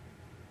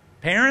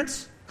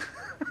 parents.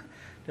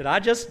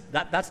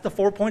 That's the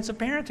 4 points of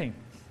parenting.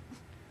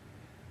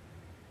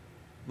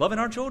 Loving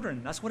our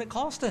children, that's what it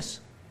cost us.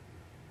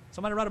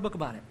 Somebody write a book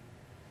about it.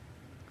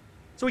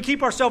 So we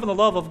keep ourselves in the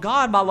love of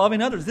God by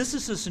loving others. This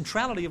is the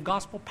centrality of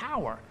gospel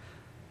power.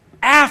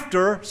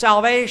 After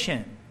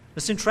salvation,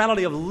 the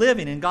centrality of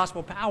living in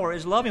gospel power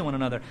is loving one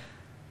another.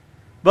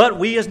 But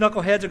we as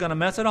knuckleheads are going to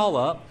mess it all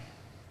up.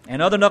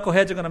 And other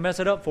knuckleheads are going to mess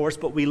it up for us.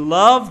 But we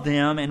love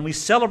them and we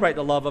celebrate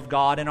the love of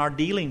God in our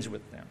dealings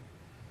with them.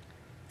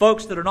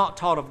 Folks that are not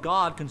taught of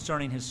God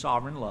concerning His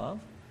sovereign love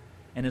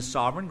and His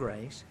sovereign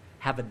grace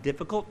have a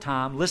difficult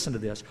time, listen to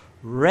this,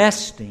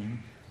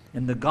 resting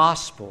in the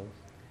gospel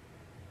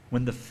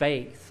when the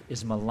faith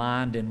is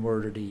maligned in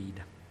word or deed.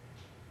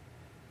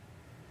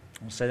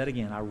 I'll say that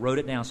again. I wrote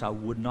it down so I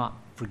would not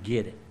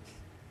forget it.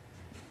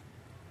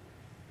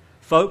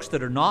 Folks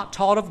that are not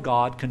taught of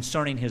God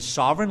concerning His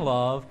sovereign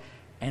love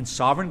and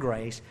sovereign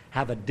grace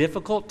have a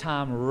difficult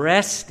time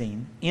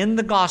resting in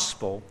the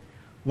gospel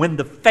when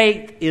the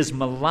faith is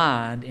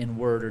maligned in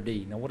word or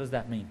deed. Now, what does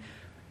that mean?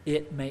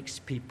 It makes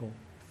people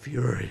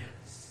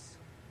furious,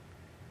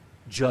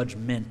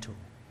 judgmental,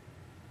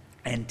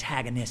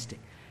 antagonistic.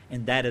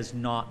 And that is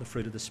not the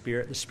fruit of the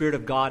Spirit. The Spirit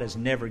of God has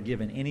never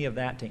given any of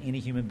that to any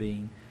human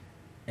being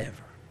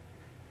ever.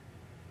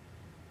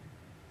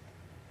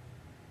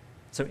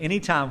 So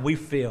anytime we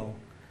feel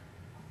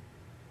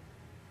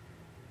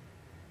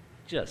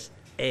just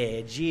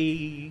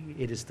edgy,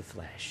 it is the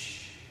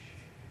flesh.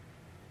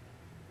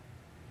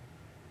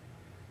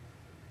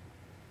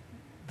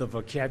 The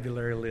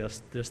vocabulary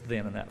list just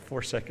then in that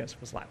 4 seconds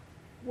was like,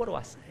 what do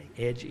I say?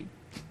 Edgy.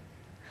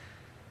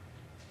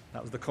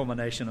 That was the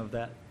culmination of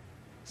that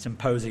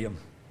symposium.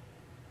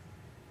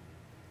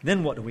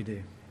 Then what do we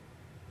do?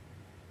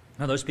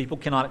 Now, those people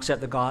cannot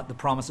accept the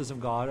promises of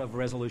God of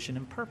resolution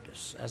and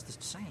purpose as the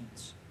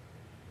saints.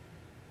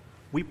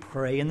 We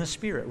pray in the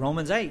Spirit.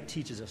 Romans 8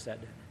 teaches us that,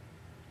 doesn't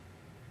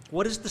it?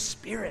 What is the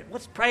Spirit?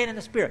 What's praying in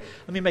the Spirit?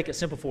 Let me make it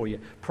simple for you.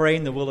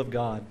 Praying the will of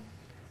God.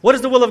 What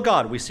is the will of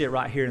God? We see it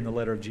right here in the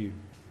letter of Jude.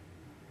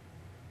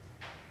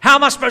 How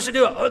am I supposed to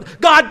do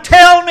it? God,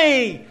 tell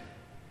me!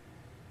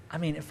 I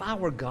mean, if I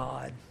were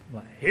God,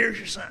 like, here's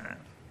your sign.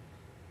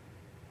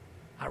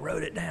 I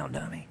wrote it down,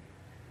 dummy.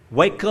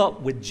 Wake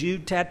up with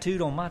Jude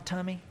tattooed on my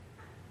tummy.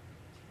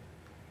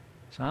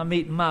 So I'm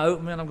eating my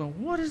oatmeal and I'm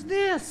going, what is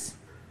this?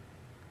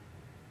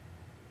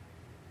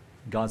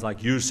 God's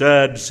like, you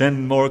said,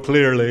 send more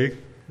clearly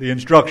the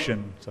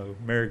instruction. So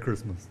Merry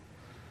Christmas.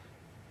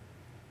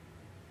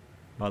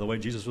 By the way,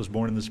 Jesus was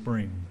born in the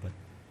spring, but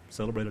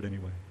celebrate it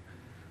anyway.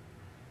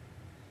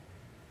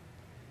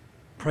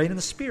 Pray in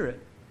the Spirit.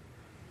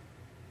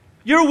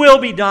 Your will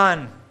be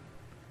done.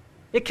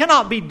 It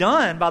cannot be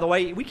done, by the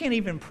way. We can't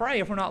even pray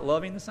if we're not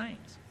loving the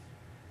saints.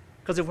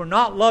 Because if we're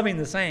not loving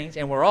the saints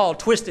and we're all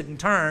twisted and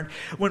turned,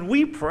 when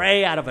we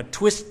pray out of a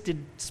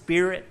twisted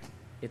spirit,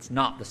 it's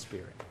not the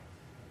Spirit.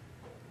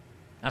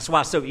 That's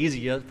why it's so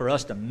easy for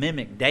us to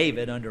mimic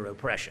David under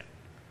oppression.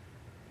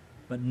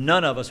 But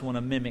none of us want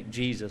to mimic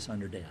Jesus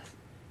under death.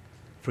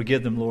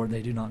 Forgive them, Lord,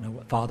 they do not know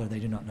what, Father, they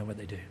do not know what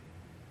they do.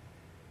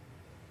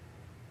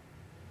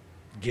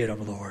 Get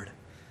them, Lord.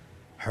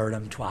 Hurt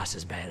them twice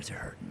as bad as they're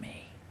hurting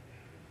me.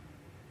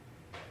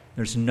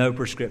 There's no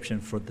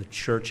prescription for the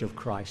church of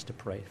Christ to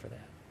pray for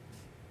that.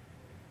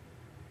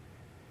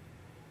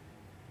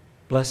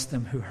 Bless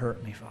them who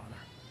hurt me, Father.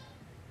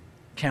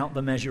 Count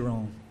them as your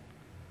own.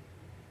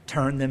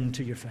 Turn them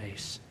to your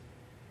face.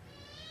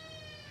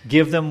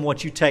 Give them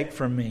what you take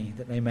from me,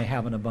 that they may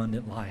have an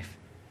abundant life.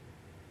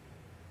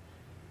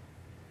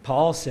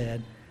 Paul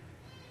said,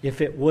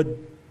 if it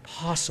would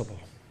possible,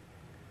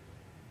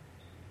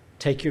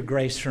 take your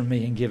grace from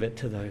me and give it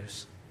to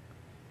those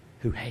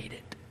who hate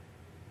it.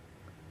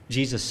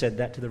 Jesus said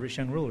that to the rich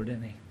young ruler,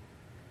 didn't he?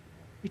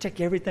 You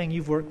take everything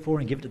you've worked for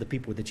and give it to the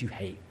people that you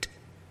hate.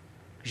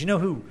 Because you know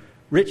who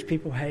rich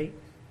people hate?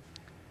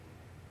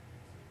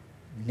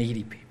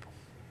 Needy people.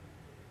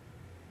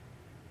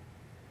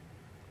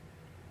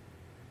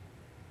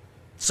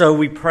 So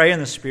we pray in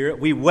the Spirit,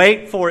 we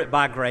wait for it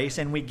by grace,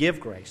 and we give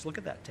grace. Look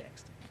at that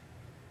text.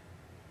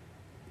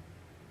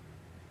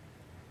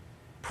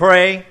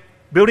 Pray,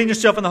 building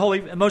yourself in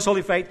the most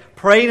holy faith,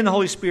 praying in the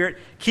Holy Spirit,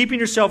 keeping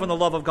yourself in the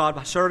love of God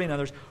by serving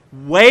others,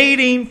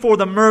 waiting for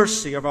the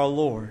mercy of our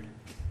Lord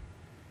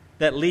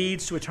that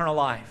leads to eternal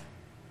life.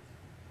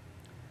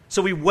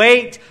 So we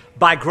wait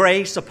by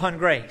grace upon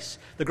grace.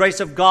 The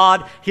grace of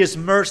God, His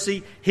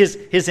mercy, His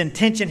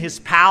intention, His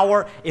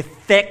power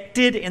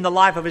effected in the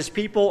life of His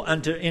people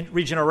unto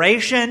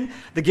regeneration,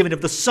 the giving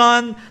of the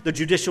Son, the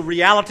judicial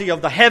reality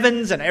of the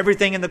heavens and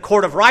everything in the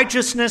court of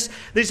righteousness.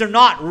 These are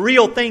not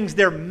real things.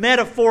 They're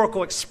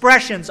metaphorical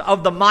expressions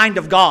of the mind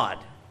of God.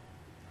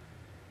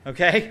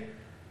 Okay?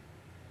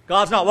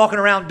 God's not walking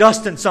around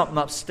dusting something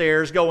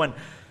upstairs going,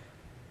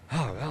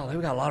 oh, well,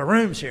 we've got a lot of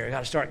rooms here. We've got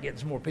to start getting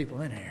some more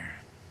people in here.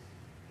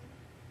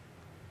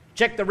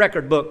 Check the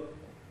record book,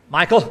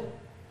 Michael.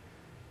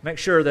 Make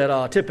sure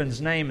that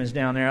Tippin's name is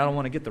down there. I don't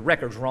want to get the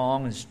records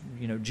wrong. As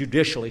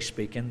judicially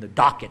speaking, the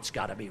docket's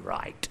got to be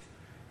right.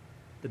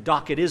 The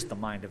docket is the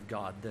mind of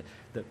God.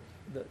 The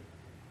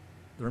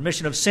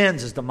remission of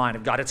sins is the mind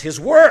of God. It's His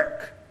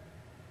work.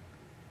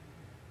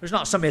 There's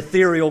not some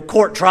ethereal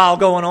court trial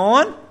going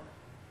on.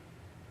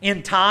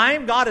 In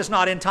time, God is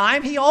not in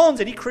time. He owns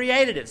it. He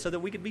created it so that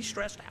we could be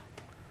stressed out.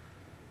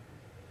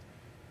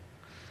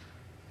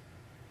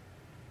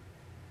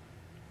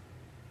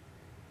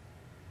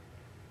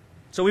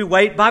 So we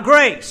wait by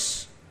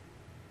grace.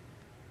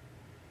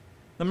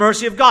 The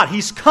mercy of God.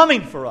 He's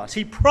coming for us.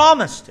 He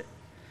promised it.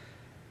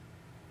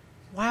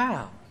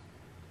 Wow.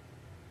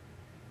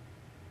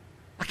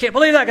 I can't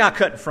believe that guy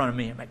cut in front of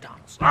me at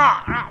McDonald's.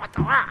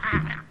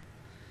 I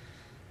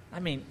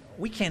mean,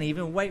 we can't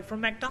even wait for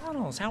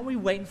McDonald's. How are we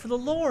waiting for the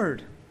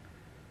Lord?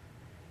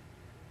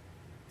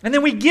 And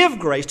then we give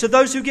grace to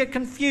those who get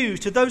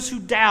confused, to those who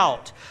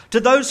doubt, to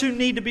those who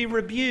need to be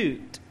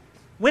rebuked.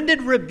 When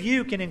did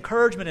rebuke and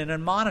encouragement and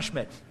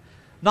admonishment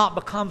not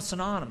become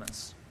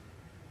synonymous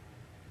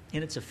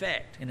in its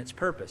effect, in its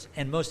purpose,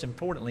 and most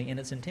importantly, in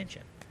its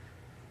intention?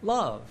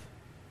 Love.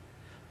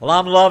 Well,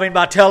 I'm loving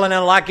by telling it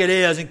like it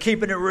is and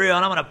keeping it real,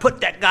 and I'm going to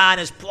put that guy in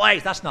his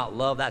place. That's not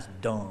love. That's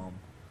dumb.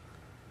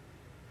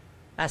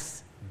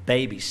 That's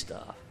baby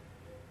stuff.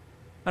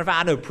 Matter of fact,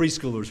 I know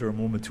preschoolers who are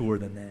more mature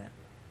than that.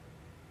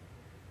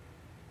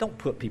 Don't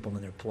put people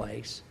in their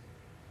place.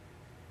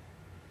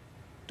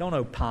 Don't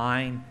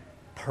opine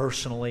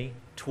personally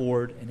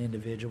toward an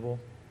individual,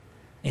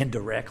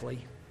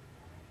 indirectly.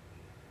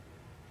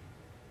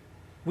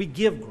 We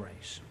give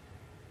grace.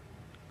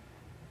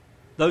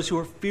 Those who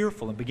are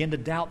fearful and begin to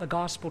doubt the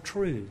gospel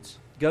truths,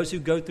 those who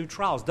go through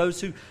trials, those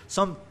who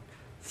some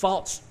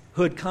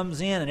falsehood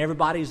comes in and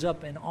everybody's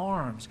up in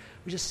arms.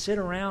 We just sit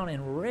around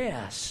and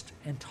rest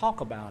and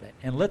talk about it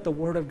and let the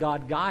Word of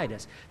God guide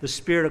us. The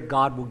Spirit of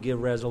God will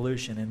give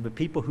resolution, and the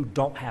people who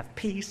don't have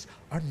peace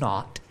are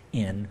not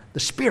in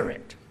the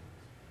Spirit.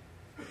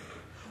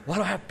 Why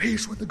do I have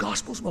peace when the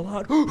gospel's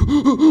maligned?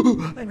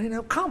 I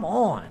mean, come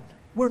on.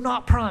 We're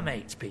not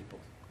primates, people.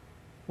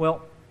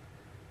 Well,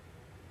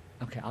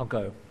 okay, I'll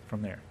go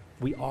from there.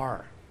 We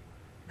are.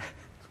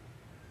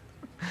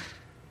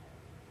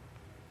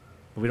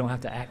 But we don't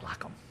have to act like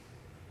them.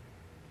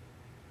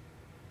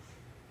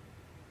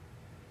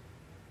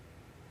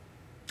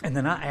 And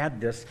then I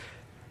add this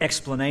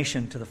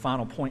explanation to the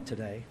final point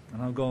today,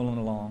 and I'll go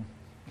along.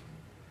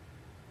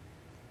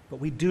 But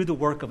we do the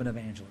work of an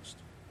evangelist.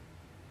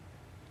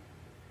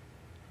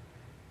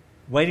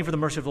 Waiting for the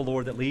mercy of the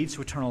Lord that leads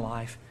to eternal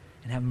life,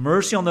 and have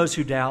mercy on those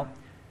who doubt,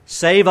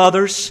 save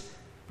others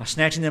by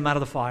snatching them out of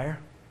the fire.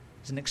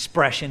 It's an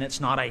expression,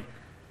 it's not a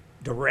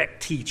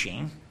direct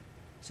teaching.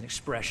 It's an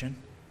expression.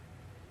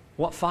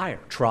 What fire?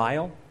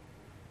 Trial?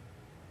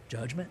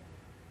 Judgment?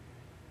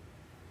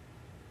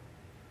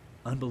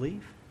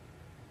 Unbelief?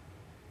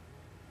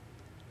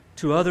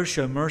 To others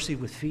show mercy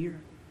with fear,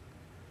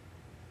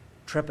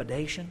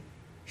 trepidation,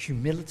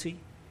 humility,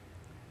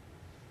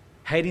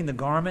 hating the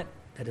garment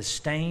that is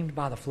stained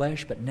by the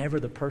flesh, but never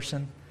the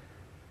person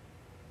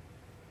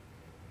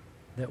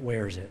that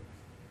wears it.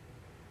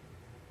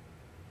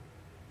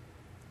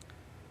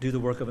 Do the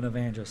work of an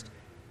evangelist.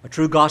 A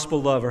true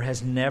gospel lover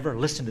has never,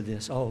 listen to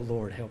this, oh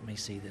Lord, help me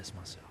see this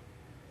myself.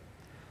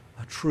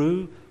 A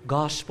true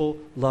gospel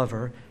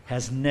lover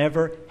has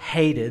never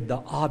hated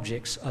the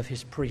objects of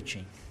his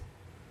preaching,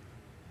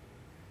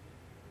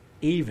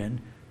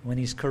 even when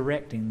he's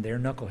correcting their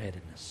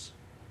knuckleheadedness.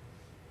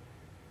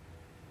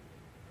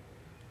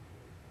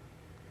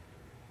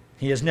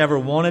 He has never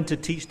wanted to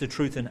teach the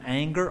truth in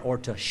anger or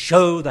to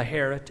show the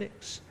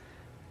heretics.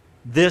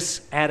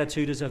 This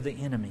attitude is of the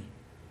enemy.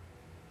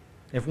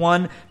 If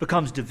one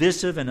becomes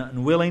divisive and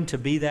unwilling to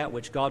be that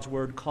which God's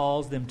Word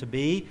calls them to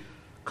be,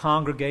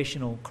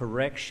 congregational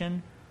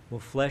correction will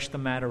flesh the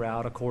matter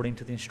out according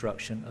to the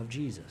instruction of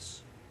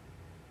Jesus.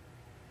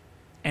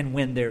 And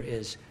when there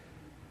is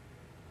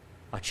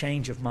a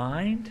change of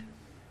mind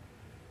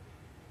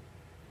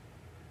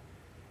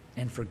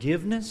and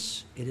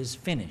forgiveness, it is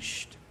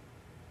finished.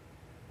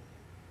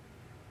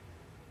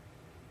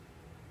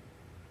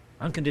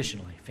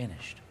 Unconditionally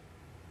finished.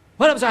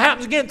 What if it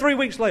happens again 3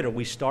 weeks later?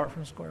 We start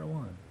from square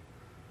one.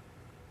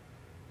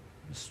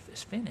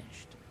 It's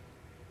finished.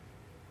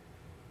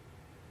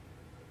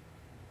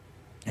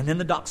 And then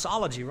the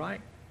doxology, right?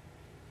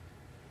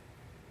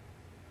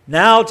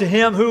 Now to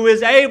him who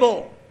is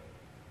able.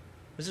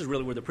 This is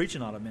really where the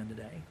preaching ought to have been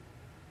today.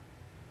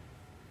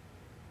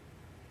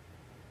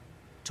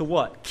 To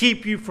what?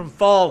 Keep you from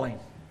falling.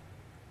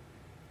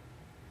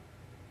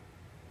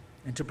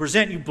 And to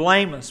present you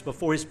blameless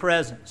before His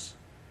presence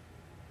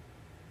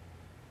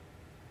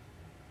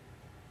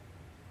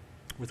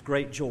with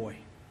great joy.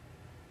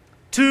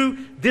 To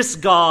this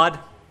God,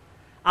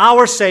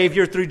 our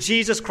Savior, through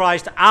Jesus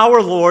Christ,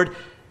 our Lord,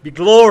 be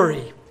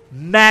glory,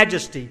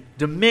 majesty,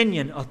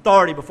 dominion,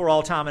 authority before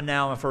all time and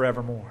now and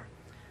forevermore.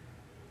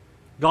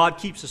 God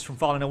keeps us from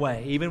falling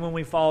away. Even when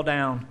we fall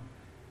down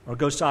or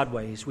go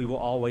sideways, we will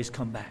always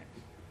come back.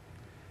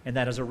 And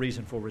that is a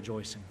reason for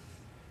rejoicing.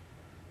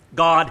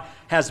 God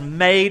has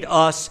made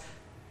us,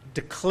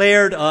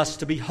 declared us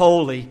to be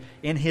holy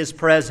in His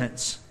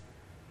presence.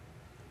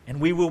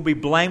 And we will be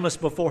blameless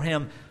before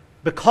Him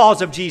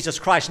because of Jesus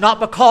Christ, not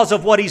because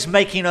of what He's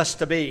making us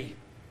to be.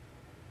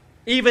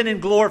 Even in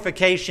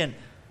glorification,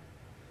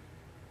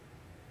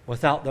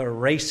 without the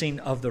erasing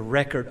of the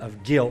record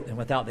of guilt and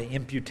without the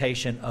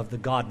imputation of the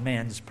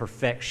God-man's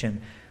perfection,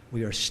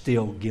 we are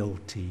still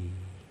guilty.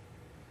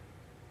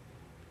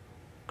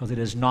 Because it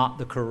is not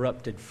the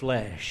corrupted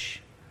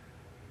flesh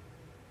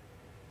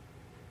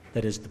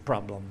that is the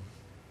problem.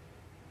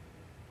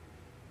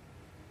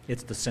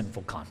 It's the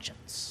sinful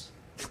conscience.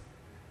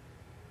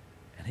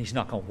 And He's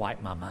not going to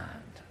wipe my mind.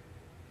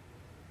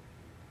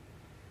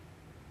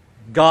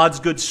 God's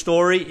good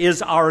story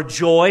is our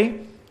joy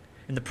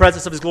in the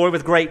presence of His glory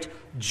with great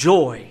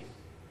joy.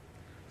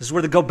 This is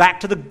where they go back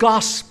to the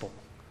gospel.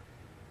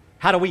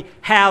 How do we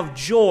have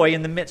joy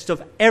in the midst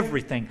of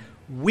everything?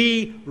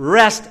 We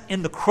rest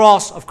in the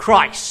cross of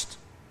Christ.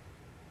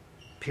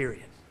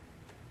 Period.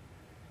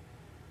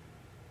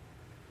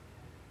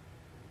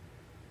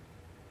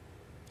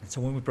 So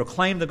when we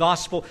proclaim the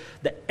gospel,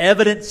 the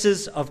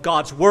evidences of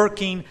God's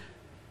working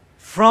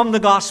from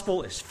the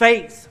gospel is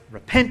faith,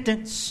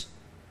 repentance,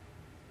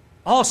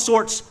 all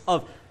sorts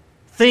of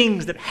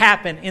things that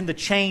happen in the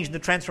change and the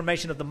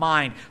transformation of the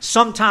mind.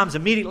 Sometimes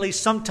immediately,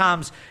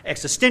 sometimes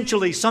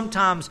existentially,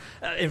 sometimes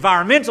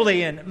environmentally,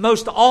 and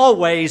most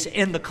always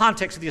in the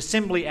context of the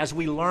assembly as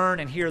we learn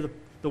and hear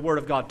the Word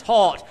of God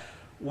taught.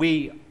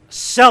 We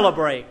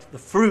celebrate the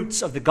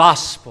fruits of the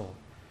gospel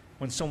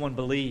when someone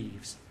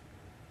believes.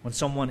 When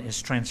someone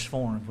is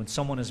transformed, when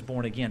someone is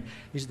born again.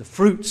 These are the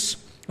fruits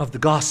of the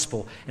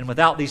gospel. And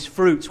without these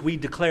fruits, we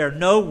declare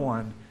no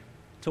one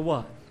to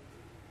what?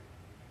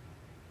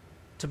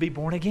 To be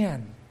born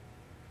again.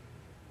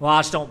 Well, I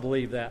just don't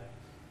believe that.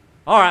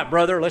 All right,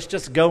 brother, let's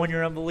just go in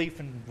your unbelief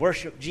and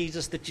worship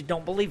Jesus that you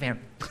don't believe in.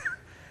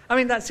 I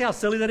mean, see how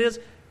silly that is?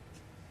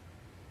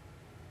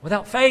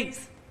 Without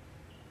faith,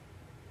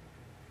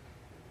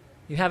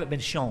 you haven't been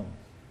shown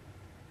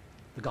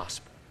the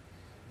gospel.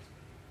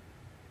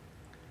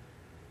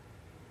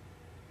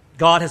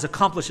 God has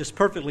accomplished this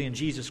perfectly in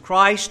Jesus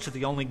Christ, to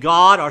the only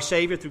God, our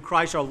Savior, through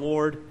Christ our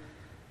Lord.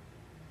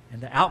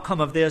 And the outcome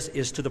of this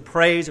is to the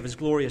praise of His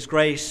glorious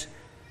grace.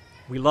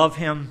 We love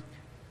Him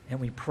and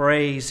we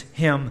praise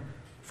Him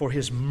for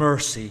His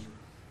mercy.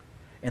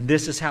 And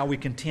this is how we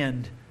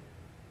contend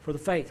for the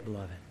faith,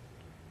 beloved.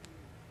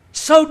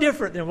 So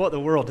different than what the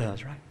world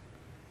does, right?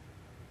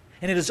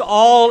 And it is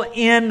all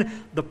in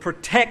the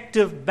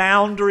protective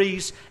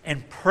boundaries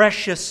and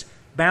precious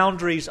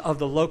boundaries of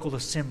the local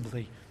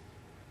assembly.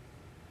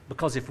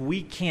 Because if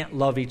we can't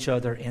love each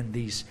other in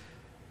these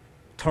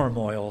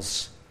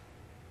turmoils,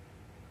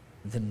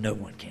 then no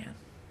one can.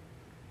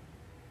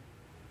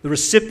 The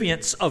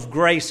recipients of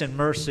grace and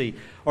mercy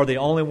are the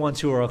only ones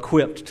who are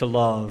equipped to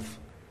love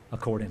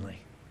accordingly.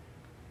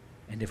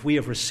 And if we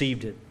have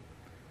received it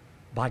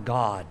by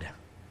God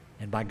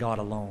and by God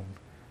alone,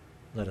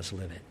 let us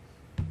live it.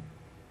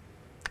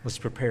 Let's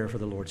prepare for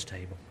the Lord's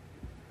table.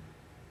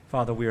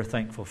 Father, we are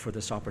thankful for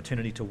this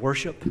opportunity to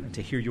worship and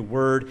to hear your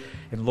word.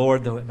 And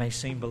Lord, though it may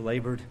seem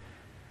belabored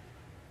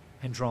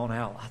and drawn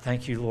out, I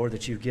thank you, Lord,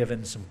 that you've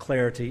given some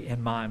clarity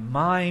in my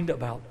mind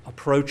about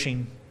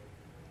approaching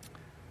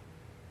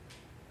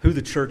who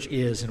the church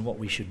is and what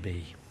we should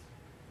be.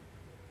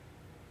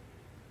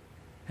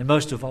 And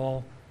most of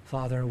all,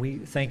 Father, we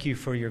thank you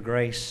for your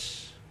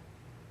grace.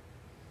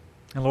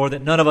 And Lord,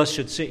 that none of us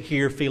should sit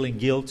here feeling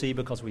guilty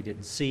because we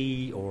didn't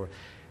see or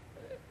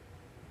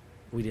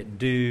we didn't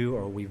do,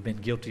 or we've been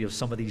guilty of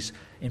some of these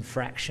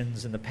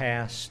infractions in the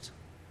past.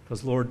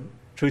 Because Lord,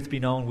 truth be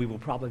known, we will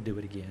probably do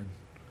it again.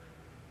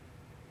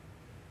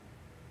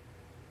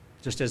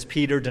 Just as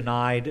Peter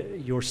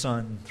denied your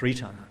Son 3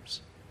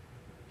 times.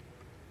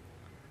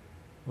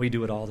 We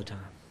do it all the time.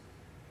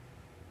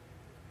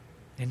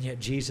 And yet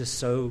Jesus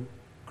so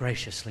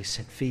graciously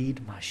said,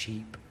 feed my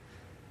sheep.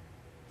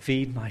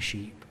 Feed my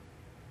sheep.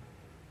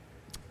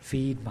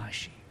 Feed my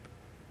sheep.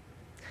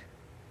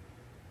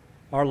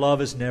 Our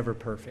love is never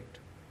perfect.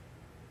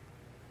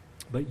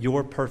 But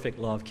your perfect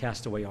love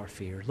casts away our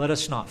fear. Let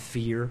us not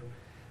fear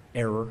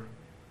error,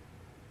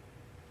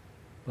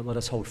 but let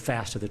us hold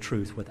fast to the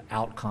truth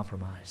without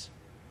compromise.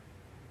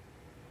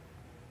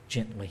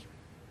 Gently,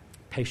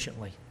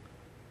 patiently,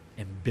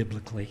 and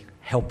biblically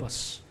help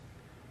us.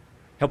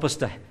 Help us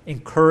to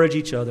encourage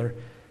each other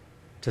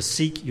to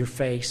seek your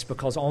face,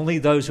 because only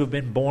those who have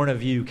been born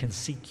of you can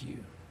seek you.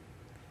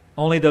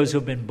 Only those who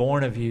have been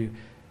born of you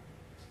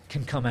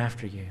can come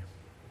after you.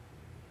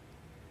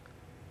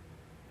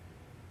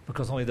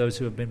 Because only those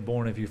who have been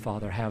born of you,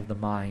 Father, have the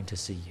mind to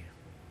see you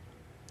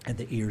and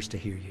the ears to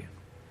hear you.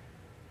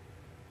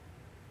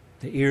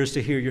 The ears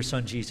to hear your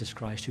Son, Jesus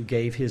Christ, who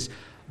gave his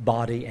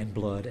body and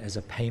blood as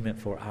a payment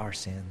for our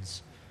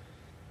sins.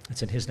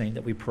 It's in his name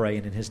that we pray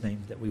and in his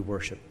name that we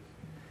worship.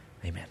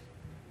 Amen.